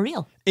little bit more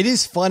real. It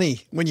is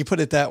funny when you put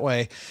it that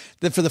way,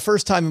 that for the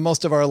first time in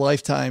most of our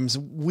lifetimes,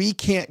 we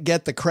can't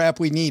get the crap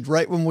we need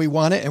right when we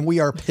want it, and we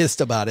are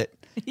pissed about it.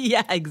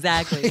 Yeah,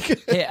 exactly.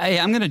 Hey,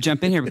 I'm going to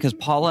jump in here because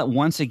Paula,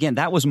 once again,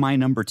 that was my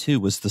number 2,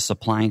 was the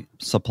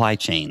supply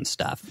chain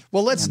stuff.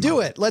 Well, let's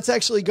do it. Let's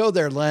actually go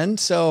there, Len.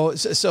 So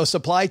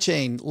supply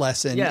chain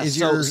lesson is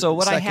your so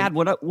what second. I had,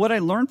 what I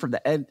learned from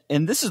that,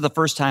 and this is the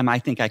first time I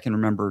think I can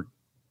remember,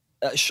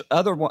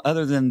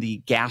 other than the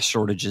gas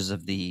shortages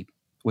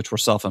which were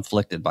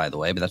self-inflicted, by the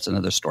way, but that's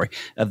another story,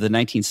 of the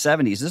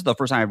 1970s. This is the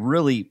first time I have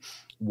really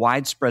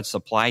widespread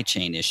supply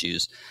chain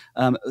issues.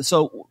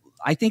 So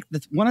I think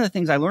that one of the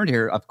things I learned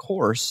here, of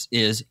course,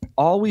 is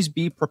always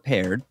be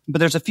prepared. But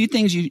there's a few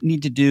things you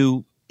need to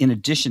do in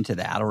addition to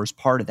that, or as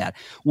part of that.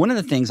 One of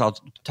the things I'll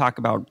talk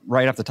about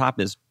right off the top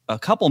is a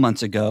couple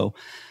months ago,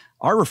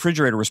 our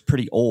refrigerator was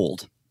pretty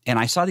old. And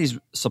I saw these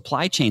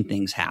supply chain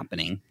things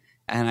happening.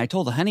 And I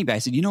told the honeybee, I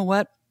said, you know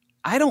what?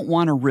 I don't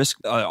want to risk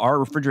our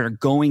refrigerator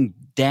going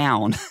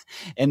down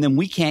and then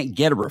we can't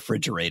get a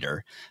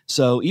refrigerator.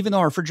 So even though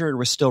our refrigerator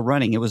was still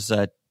running, it was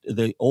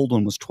the old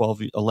one was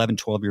 12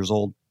 years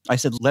old. I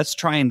said, let's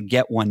try and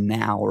get one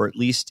now, or at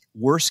least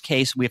worst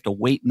case, we have to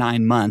wait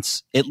 9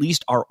 months. At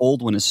least our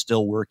old one is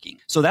still working.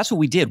 So that's what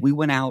we did. We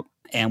went out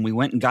and we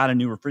went and got a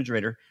new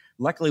refrigerator.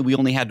 Luckily, we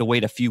only had to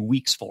wait a few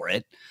weeks for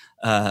it.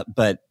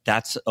 But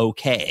that's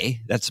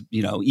okay. That's,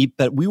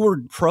 but we were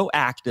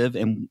proactive.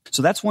 And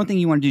so that's one thing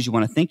you want to do is you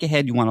want to think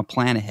ahead. You want to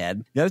plan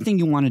ahead. The other thing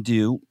you want to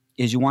do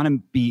is you want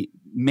to be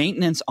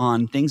maintenance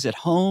on things at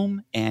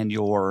home and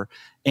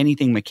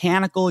anything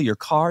mechanical, your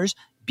cars.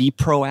 Be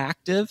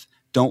proactive.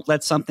 Don't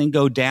let something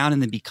go down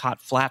and then be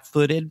caught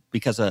flat-footed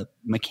because a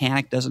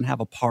mechanic doesn't have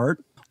a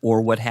part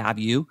or what have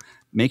you.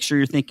 Make sure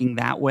you're thinking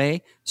that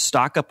way.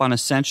 Stock up on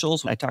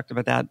essentials. I talked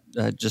about that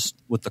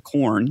just with the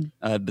corn,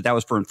 but that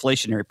was for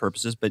inflationary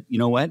purposes. But you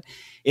know what?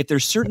 If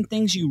there's certain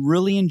things you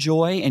really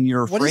enjoy and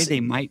you're afraid they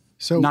might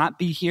not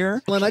be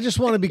here. Len, I just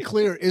want to be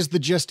clear. Is the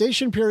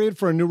gestation period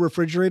for a new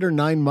refrigerator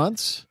 9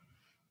 months?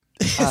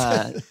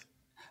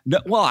 No,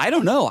 well, I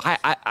don't know.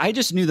 I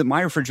just knew that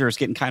my refrigerator is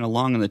getting kind of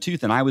long in the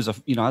tooth, and I was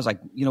like,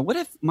 what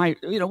if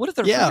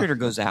the refrigerator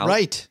goes out,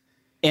 right?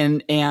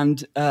 And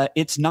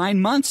it's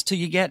 9 months till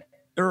you get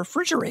a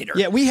refrigerator.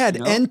 Yeah, we had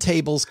end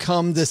tables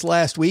come this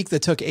last week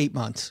that took 8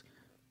 months.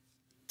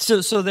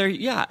 So there,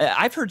 yeah,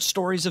 I've heard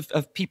stories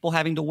of people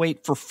having to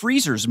wait for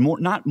freezers,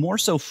 more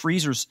so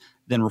freezers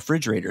than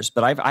refrigerators.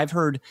 But I've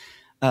heard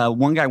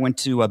one guy went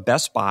to a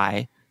Best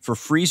Buy for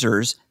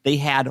freezers. They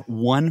had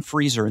one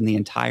freezer in the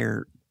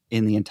entire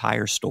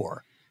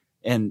store,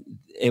 and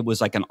it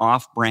was like an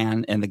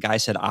off-brand. And the guy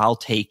said, "I'll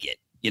take it,"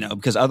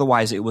 because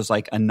otherwise it was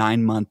like a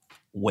 9-month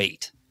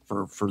wait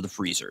for the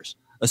freezers,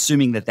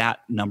 assuming that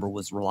number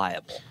was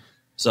reliable.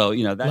 So,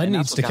 that Len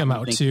needs to come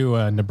out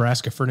to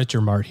Nebraska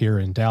Furniture Mart here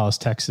in Dallas,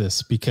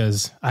 Texas,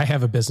 because I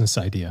have a business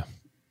idea.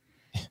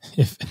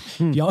 If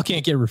y'all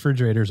can't get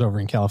refrigerators over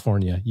in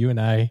California, you and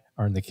I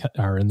are in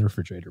the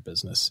refrigerator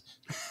business.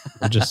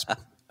 We'll just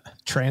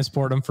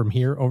transport them from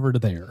here over to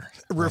there.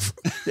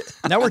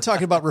 Now we're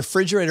talking about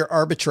refrigerator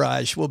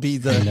arbitrage will be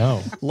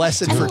the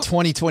lesson for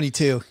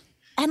 2022.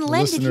 And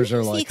Len, did you use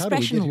the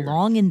expression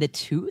long in the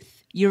tooth?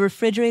 Your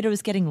refrigerator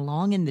was getting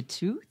long in the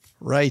tooth?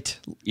 Right.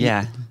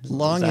 Yeah.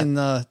 Long in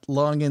the.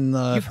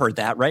 You've heard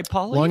that, right,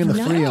 Paula? Long in the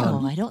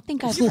freon. No, I don't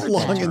think I've heard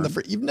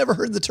that. You've never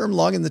heard the term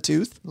long in the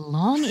tooth?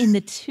 Long in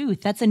the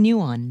tooth. That's a new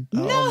one.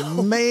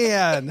 Oh,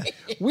 man.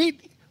 We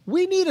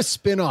need a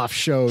spin-off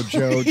show,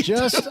 Joe,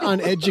 just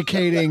on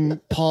educating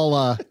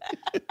Paula.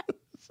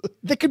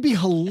 That could be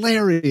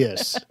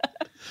hilarious.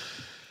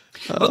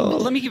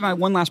 Let me give my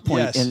one last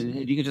point, Yes.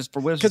 and you can just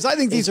because I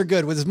think these are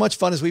good. With as much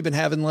fun as we've been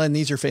having, Len,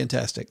 these are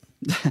fantastic.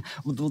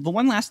 The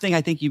one last thing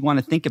I think you want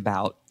to think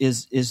about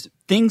is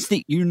things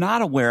that you're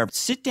not aware of.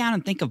 Sit down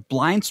and think of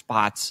blind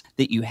spots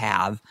that you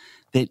have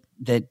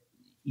that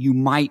you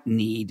might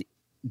need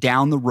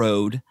down the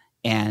road,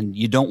 and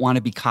you don't want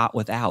to be caught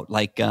without.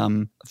 Like,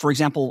 for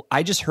example,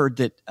 I just heard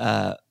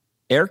that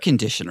air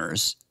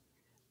conditioners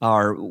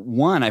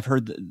I've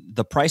heard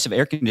the price of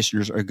air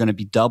conditioners are going to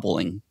be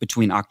doubling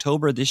between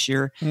October this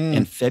year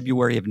and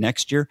February of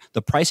next year.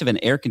 The price of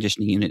an air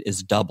conditioning unit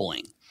is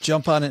doubling.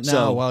 Jump on it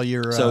now while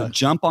you're. So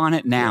jump on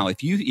it now.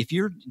 If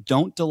you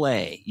don't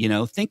delay,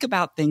 think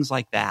about things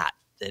like that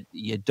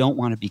you don't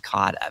want to be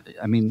caught of it.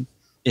 I mean,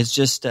 it's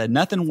just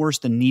nothing worse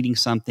than needing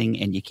something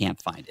and you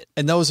can't find it.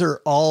 And those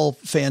are all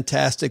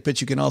fantastic, but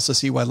you can also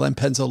see why Len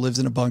Penzo lives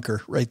in a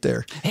bunker right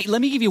there. Hey,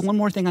 let me give you one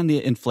more thing on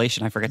the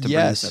inflation. I forgot to bring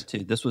this up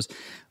too.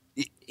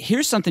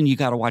 Here's something you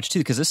got to watch too,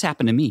 because this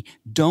happened to me.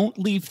 Don't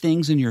leave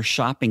things in your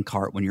shopping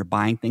cart when you're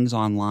buying things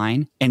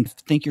online and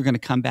think you're going to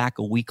come back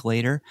a week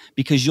later,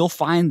 because you'll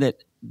find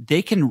that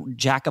they can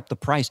jack up the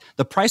price.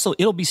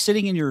 It'll be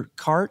sitting in your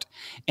cart,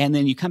 and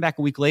then you come back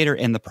a week later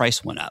and the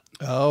price went up.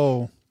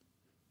 Oh,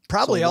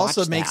 probably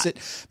also makes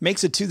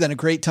it too then a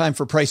great time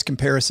for price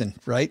comparison,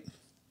 right?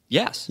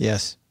 Yes,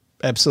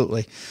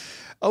 absolutely.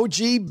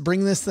 OG,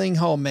 bring this thing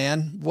home,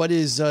 man. What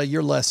is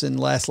your last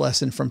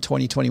lesson from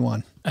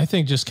 2021? I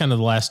think just kind of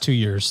the last 2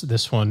 years,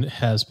 this one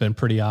has been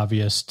pretty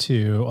obvious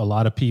to a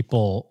lot of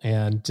people.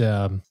 And,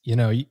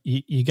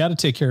 you got to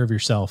take care of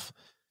yourself.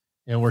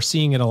 And we're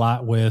seeing it a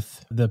lot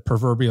with the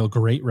proverbial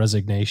great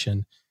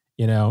resignation,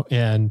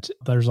 and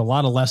there's a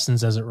lot of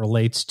lessons as it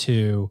relates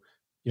to,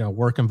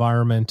 work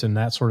environment and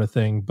that sort of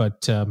thing.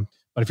 But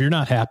if you're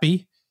not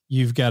happy,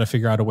 you've got to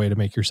figure out a way to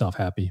make yourself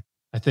happy.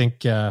 I think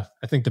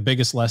the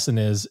biggest lesson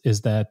is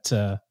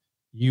that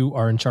you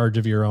are in charge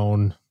of your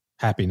own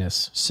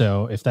happiness.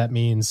 So if that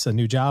means a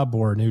new job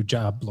or a new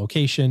job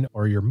location,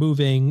 or you're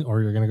moving,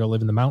 or you're going to go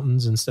live in the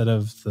mountains instead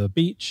of the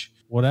beach,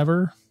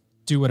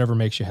 do whatever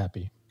makes you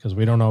happy, because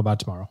we don't know about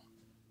tomorrow.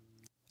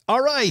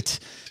 All right.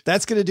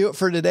 That's going to do it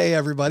for today,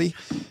 everybody.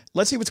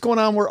 Let's see what's going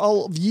on where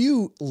all of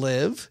you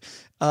live.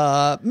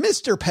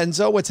 Mr.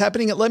 Penzo, what's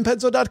happening at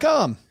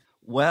lenpenzo.com?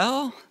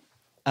 Well,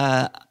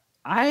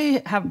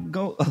 I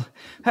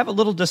have a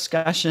little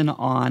discussion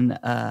on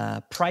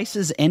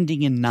prices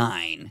ending in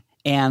 9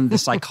 and the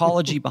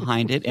psychology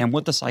behind it and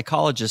what the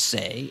psychologists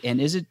say.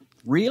 And is it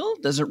real?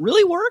 Does it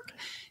really work?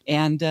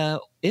 And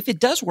if it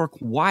does work,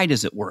 why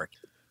does it work?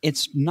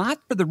 It's not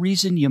for the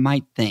reason you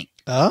might think.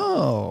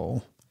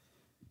 Oh,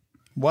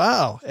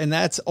 wow. And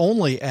that's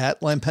only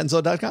at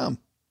lenpenzo.com.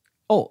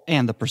 Oh,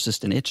 and the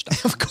persistent itch.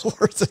 Of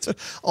course.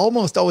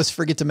 Almost always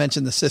forget to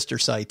mention the sister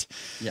site.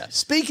 Yes.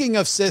 Speaking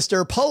of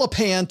sister, Paula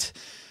Pant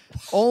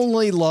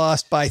only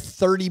lost by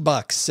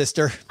 $30,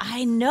 sister.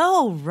 I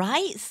know,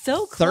 right?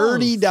 So close.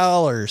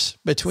 $30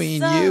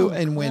 between you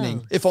and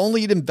winning. If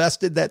only you'd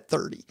invested that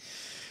 30.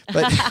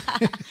 But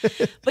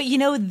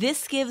but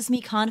this gives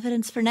me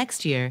confidence for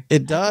next year.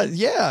 It does.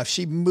 Yeah.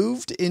 She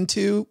moved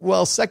into,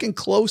 second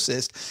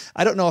closest.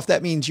 I don't know if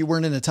that means you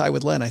weren't in a tie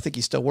with Len. I think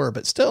you still were,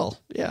 but still.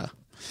 Yeah.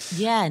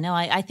 Yeah, no,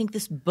 I think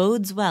this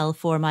bodes well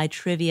for my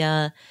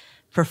trivia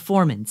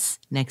performance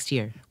next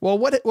year. Well,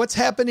 what's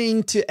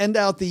happening to end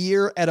out the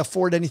year at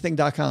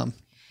affordanything.com?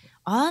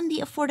 On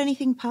the Afford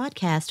Anything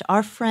podcast,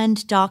 our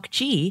friend Doc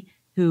G,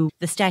 who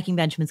the Stacking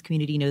Benjamins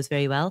community knows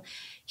very well,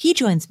 he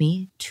joins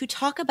me to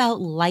talk about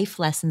life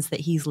lessons that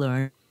he's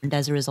learned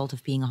as a result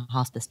of being a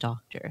hospice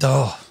doctor.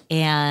 Oh.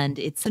 And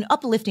it's an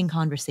uplifting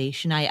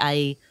conversation.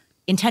 I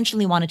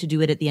intentionally wanted to do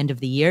it at the end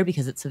of the year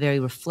because it's a very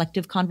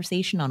reflective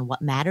conversation on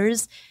what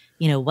matters,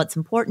 what's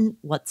important,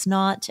 what's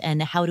not,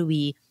 and how do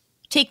we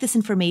take this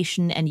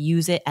information and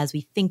use it as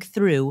we think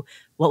through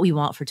what we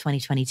want for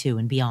 2022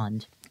 and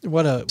beyond.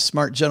 What a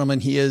smart gentleman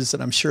he is,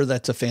 and I'm sure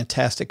that's a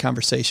fantastic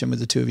conversation with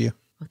the two of you.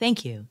 Well,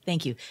 thank you.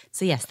 Thank you.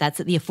 So yes,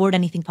 that's at the Afford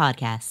Anything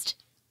podcast,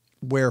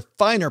 where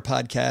finer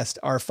podcasts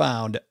are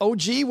found.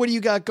 OG, what do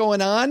you got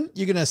going on?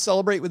 You going to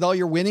celebrate with all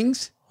your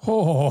winnings?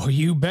 Oh,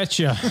 you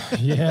betcha.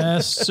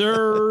 Yes,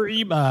 sir,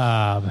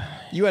 Bob.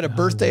 You had a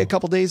birthday a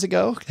couple days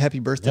ago. Happy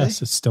birthday.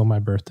 Yes, it's still my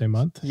birthday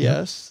month.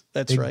 Yes,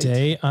 that's big right.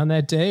 Day. On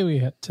that day, we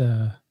had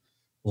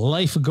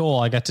life goal.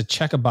 I got to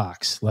check a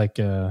box, like,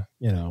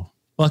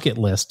 bucket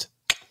list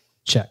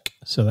check.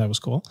 So that was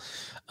cool.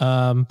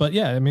 But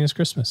yeah, it's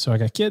Christmas. So I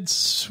got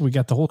kids. We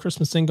got the whole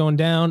Christmas thing going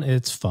down.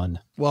 It's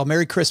fun. Well,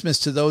 Merry Christmas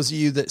to those of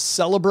you that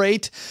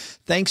celebrate.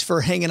 Thanks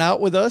for hanging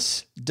out with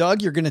us.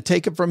 Doug, you're going to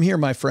take it from here,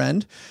 my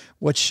friend.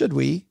 What should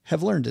we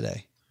have learned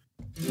today?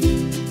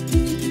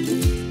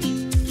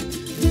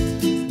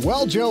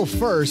 Well, Joe,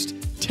 first,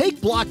 take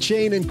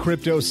blockchain and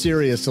crypto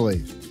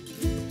seriously.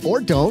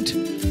 Or don't.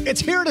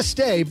 It's here to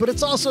stay, but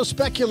it's also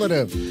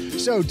speculative.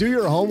 So do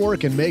your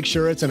homework and make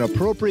sure it's an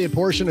appropriate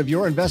portion of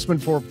your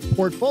investment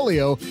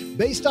portfolio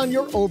based on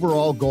your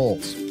overall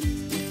goals.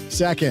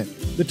 Second,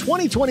 the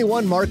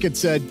 2021 market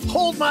said,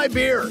 hold my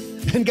beer,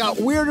 and got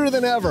weirder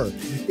than ever.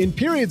 In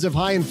periods of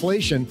high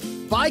inflation,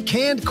 buy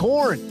canned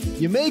corn.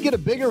 You may get a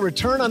bigger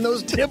return on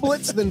those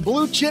niblets than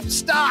blue chip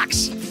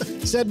stocks.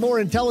 Said more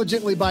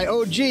intelligently by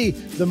OG,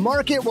 the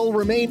market will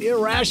remain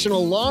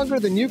irrational longer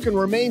than you can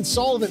remain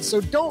solvent,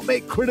 so don't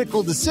make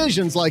critical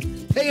decisions like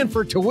paying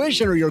for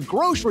tuition or your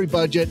grocery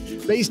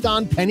budget based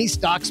on penny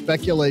stock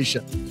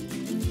speculation.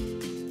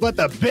 But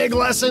the big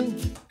lesson?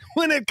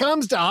 When it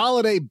comes to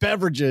holiday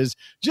beverages,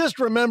 just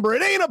remember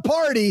it ain't a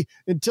party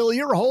until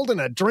you're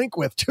holding a drink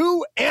with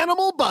 2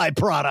 animal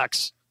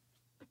byproducts.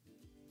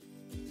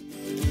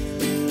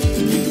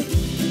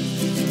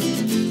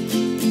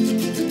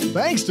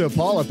 Thanks to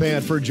Paula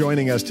Pant for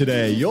joining us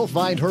today. You'll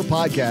find her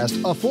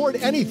podcast, Afford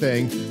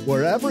Anything,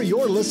 wherever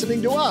you're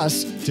listening to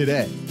us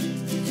today.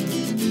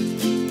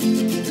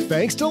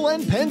 Thanks to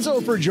Len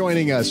Penzo for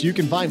joining us. You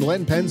can find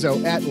Len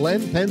Penzo at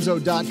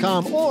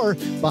lenpenzo.com or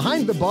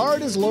behind the bar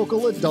at his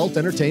local adult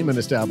entertainment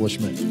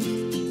establishment.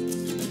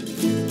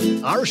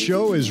 Our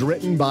show is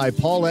written by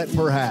Paulette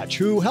Perhatch,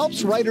 who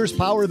helps writers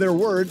power their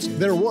words,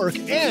 their work,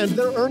 and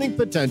their earning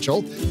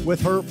potential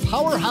with her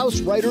Powerhouse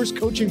Writers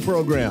Coaching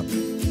Program.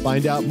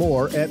 Find out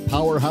more at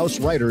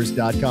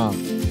powerhousewriters.com.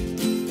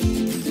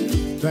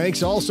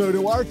 Thanks also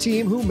to our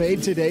team who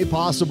made today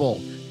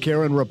possible.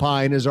 Karen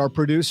Rapine is our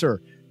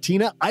producer.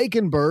 Tina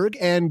Eichenberg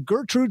and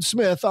Gertrude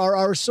Smith are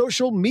our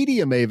social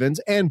media mavens,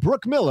 and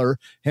Brooke Miller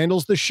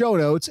handles the show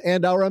notes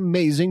and our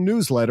amazing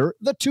newsletter,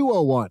 The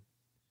 201.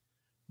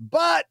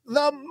 But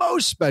the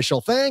most special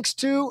thanks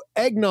to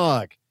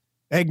Eggnog.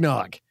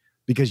 Eggnog,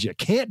 because you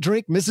can't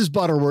drink Mrs.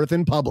 Butterworth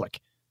in public.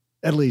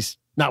 At least,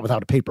 not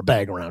without a paper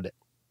bag around it.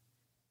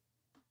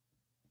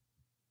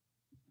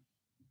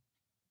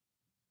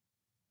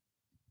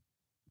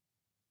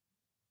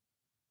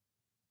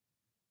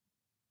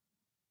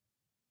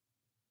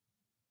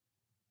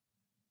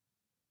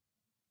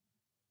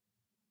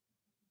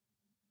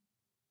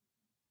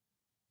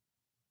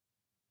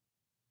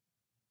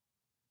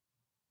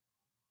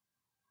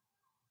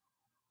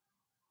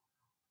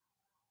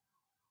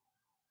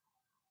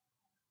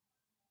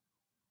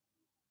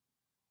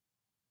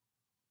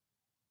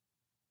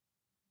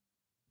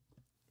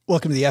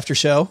 Welcome to the after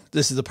show.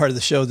 This is the part of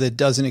the show that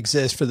doesn't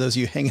exist for those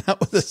of you hanging out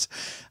with us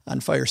on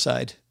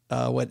Fireside.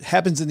 What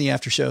happens in the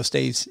after show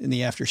stays in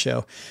the after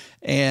show.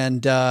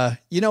 And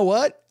you know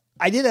what?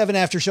 I did have an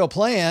after show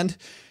planned,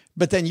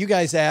 but then you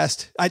guys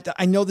asked,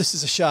 I know this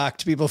is a shock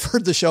to people who've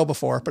heard the show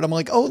before, but I'm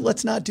like, oh,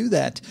 let's not do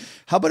that.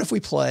 How about if we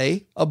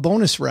play a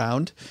bonus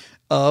round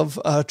of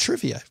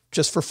trivia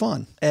just for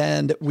fun?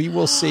 And we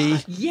will see.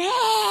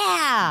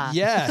 Yeah.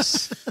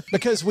 Yes,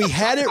 because we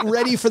had it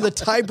ready for the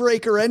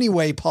tiebreaker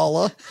anyway,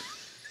 Paula.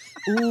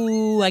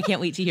 Ooh, I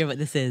can't wait to hear what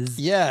this is.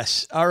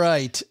 Yes. All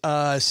right.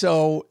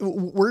 So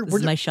we're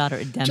my shot at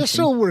redemption. Just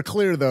so we're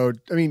clear, though,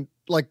 I mean,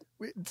 like,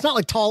 it's not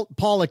like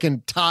Paula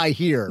can tie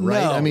here,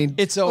 right? No, I mean,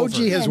 it's over. OG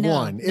has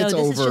won. It's this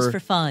over. is just for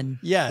fun.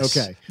 Yes.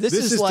 Okay. This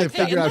is like to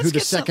figure out who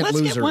the second loser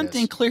is. Let's get one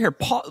thing clear here.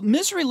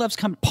 Misery loves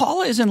company.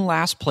 Paula is in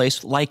last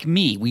place, like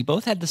me. We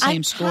both had the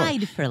same score. I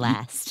tied for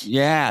last.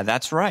 Yeah,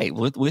 that's right.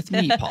 With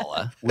me,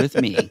 Paula. With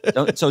me.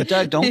 So,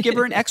 Doug, don't give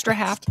her an extra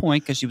half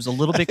point because she was a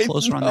little bit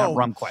closer on that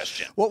rum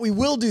question. What we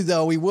will do,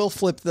 though, we will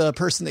flip the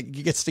person that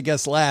gets to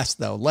guess last,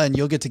 though. Len,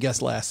 you'll get to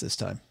guess last this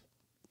time.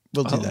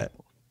 We'll do that.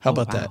 How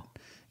about that?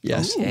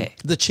 Yes. Okay.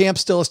 The champ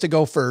still has to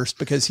go first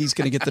because he's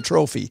going to get the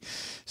trophy.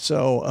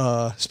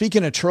 So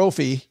speaking of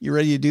trophy, you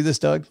ready to do this,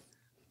 Doug?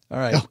 All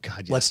right. Oh,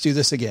 God, yes. Let's do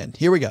this again.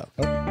 Here we go.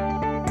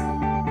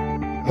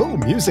 Oh,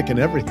 music and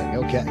everything.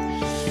 Okay.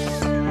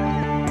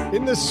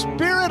 In the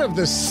spirit of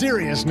the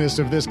seriousness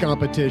of this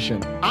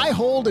competition, I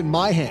hold in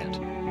my hand.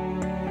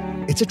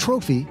 It's a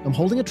trophy. I'm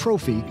holding a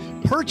trophy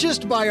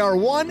purchased by our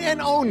one and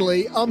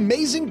only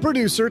amazing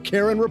producer,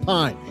 Karen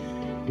Rapine.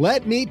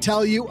 Let me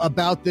tell you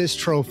about this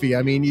trophy.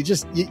 I mean,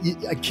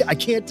 I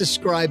can't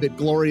describe it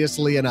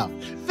gloriously enough.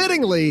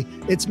 Fittingly,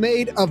 it's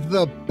made of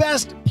the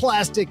best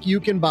plastic you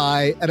can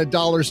buy at a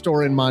dollar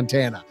store in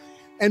Montana.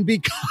 And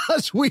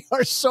because we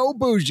are so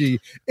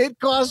bougie, it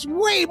costs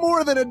way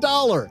more than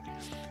 $1.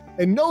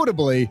 And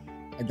notably,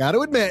 I got to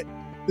admit,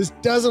 this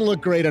doesn't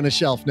look great on a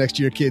shelf next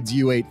to your kid's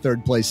U8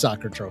 third place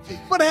soccer trophy.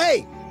 But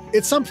hey,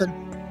 it's something.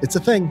 It's a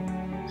thing.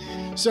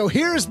 So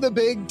here's the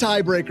big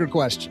tiebreaker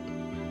question.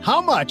 How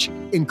much,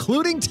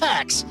 including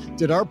tax,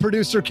 did our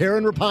producer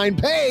Karen Rapine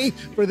pay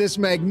for this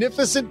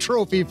magnificent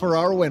trophy for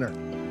our winner?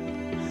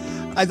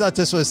 I thought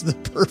this was the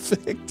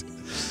perfect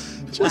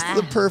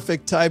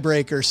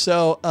tiebreaker.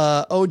 So,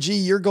 OG,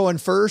 you're going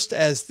first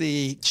as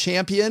the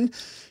champion.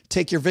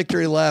 Take your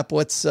victory lap.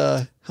 What's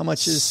how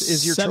much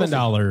is your $7?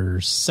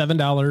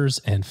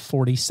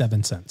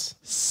 $7.47.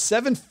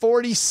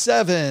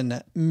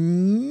 $7.47.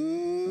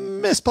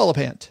 Miss Paula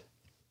Pant.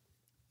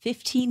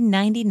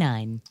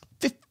 $15.99.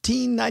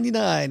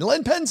 $15.99.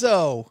 Len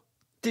Penzo.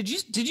 Did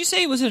you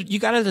say you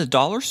got it at a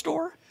dollar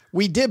store?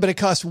 We did, but it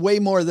costs way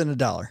more than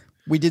 $1.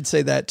 We did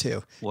say that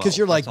too, because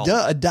you're like,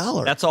 duh,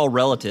 $1. That's all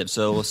relative.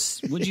 So,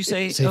 would you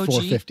say say OG?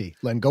 $4.50?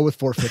 Len, go with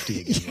 $4.50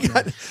 again. You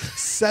got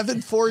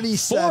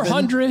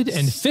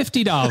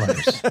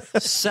 $7.47.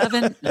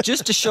 $450.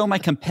 Just to show my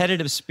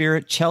competitive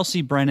spirit,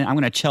 Chelsea Brennan. I'm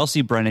going to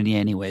Chelsea Brennan you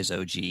anyways,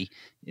 OG.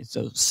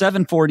 So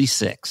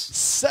 $7.46.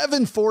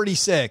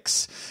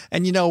 $7.46.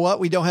 And you know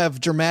what? We don't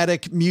have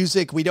dramatic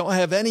music. We don't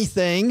have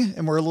anything.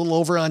 And we're a little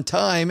over on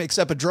time,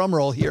 except a drum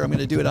roll here. I'm going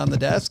to do it on the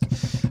desk.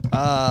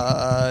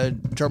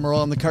 Drum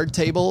roll on the card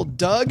table.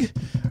 Doug,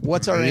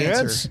 what's our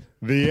answer?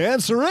 The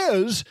answer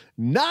is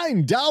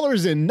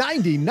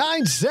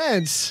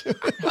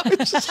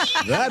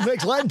 $9.99. That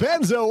makes Len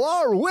Penzo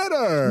our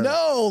winner.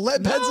 No,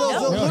 Len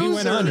Penzo's the loser. He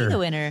went under. The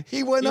winner.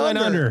 He went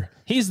under.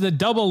 He's the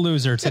double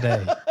loser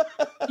today.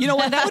 You know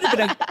what? That would have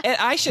been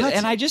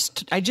I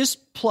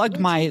just plugged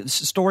my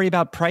story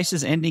about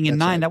prices ending in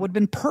 9. Right. That would have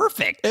been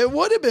perfect. It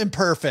would have been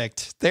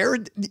perfect. There,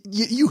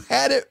 you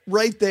had it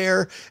right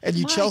there, and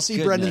you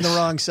Chelsea Brendan the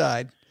wrong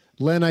side.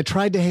 Len, I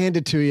tried to hand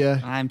it to you,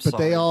 but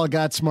they all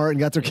got smart and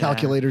got their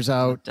calculators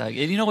out. And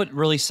you know what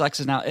really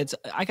sucks is now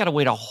I got to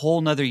wait a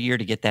whole nother year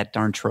to get that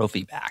darn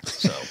trophy back.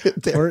 So,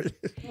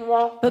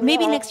 but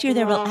maybe next year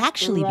there will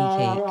actually be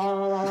cake.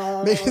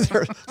 Maybe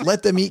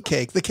let them eat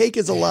cake. The cake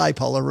is a lie,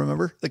 Paula.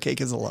 Remember, the cake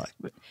is a lie.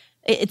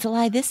 It's a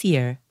lie this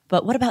year.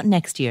 But what about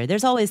next year?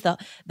 There's always the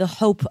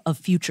hope of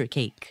future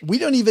cake. We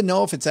don't even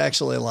know if it's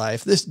actually a lie.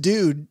 If this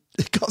dude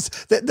goes,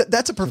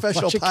 that's a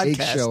professional podcast.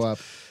 Cake show up.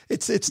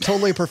 It's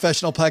totally a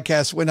professional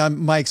podcast.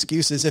 When my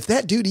excuse is, if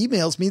that dude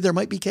emails me, there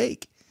might be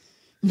cake.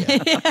 Yeah.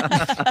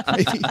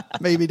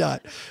 maybe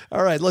not.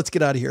 All right, let's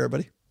get out of here,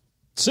 everybody.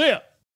 See ya.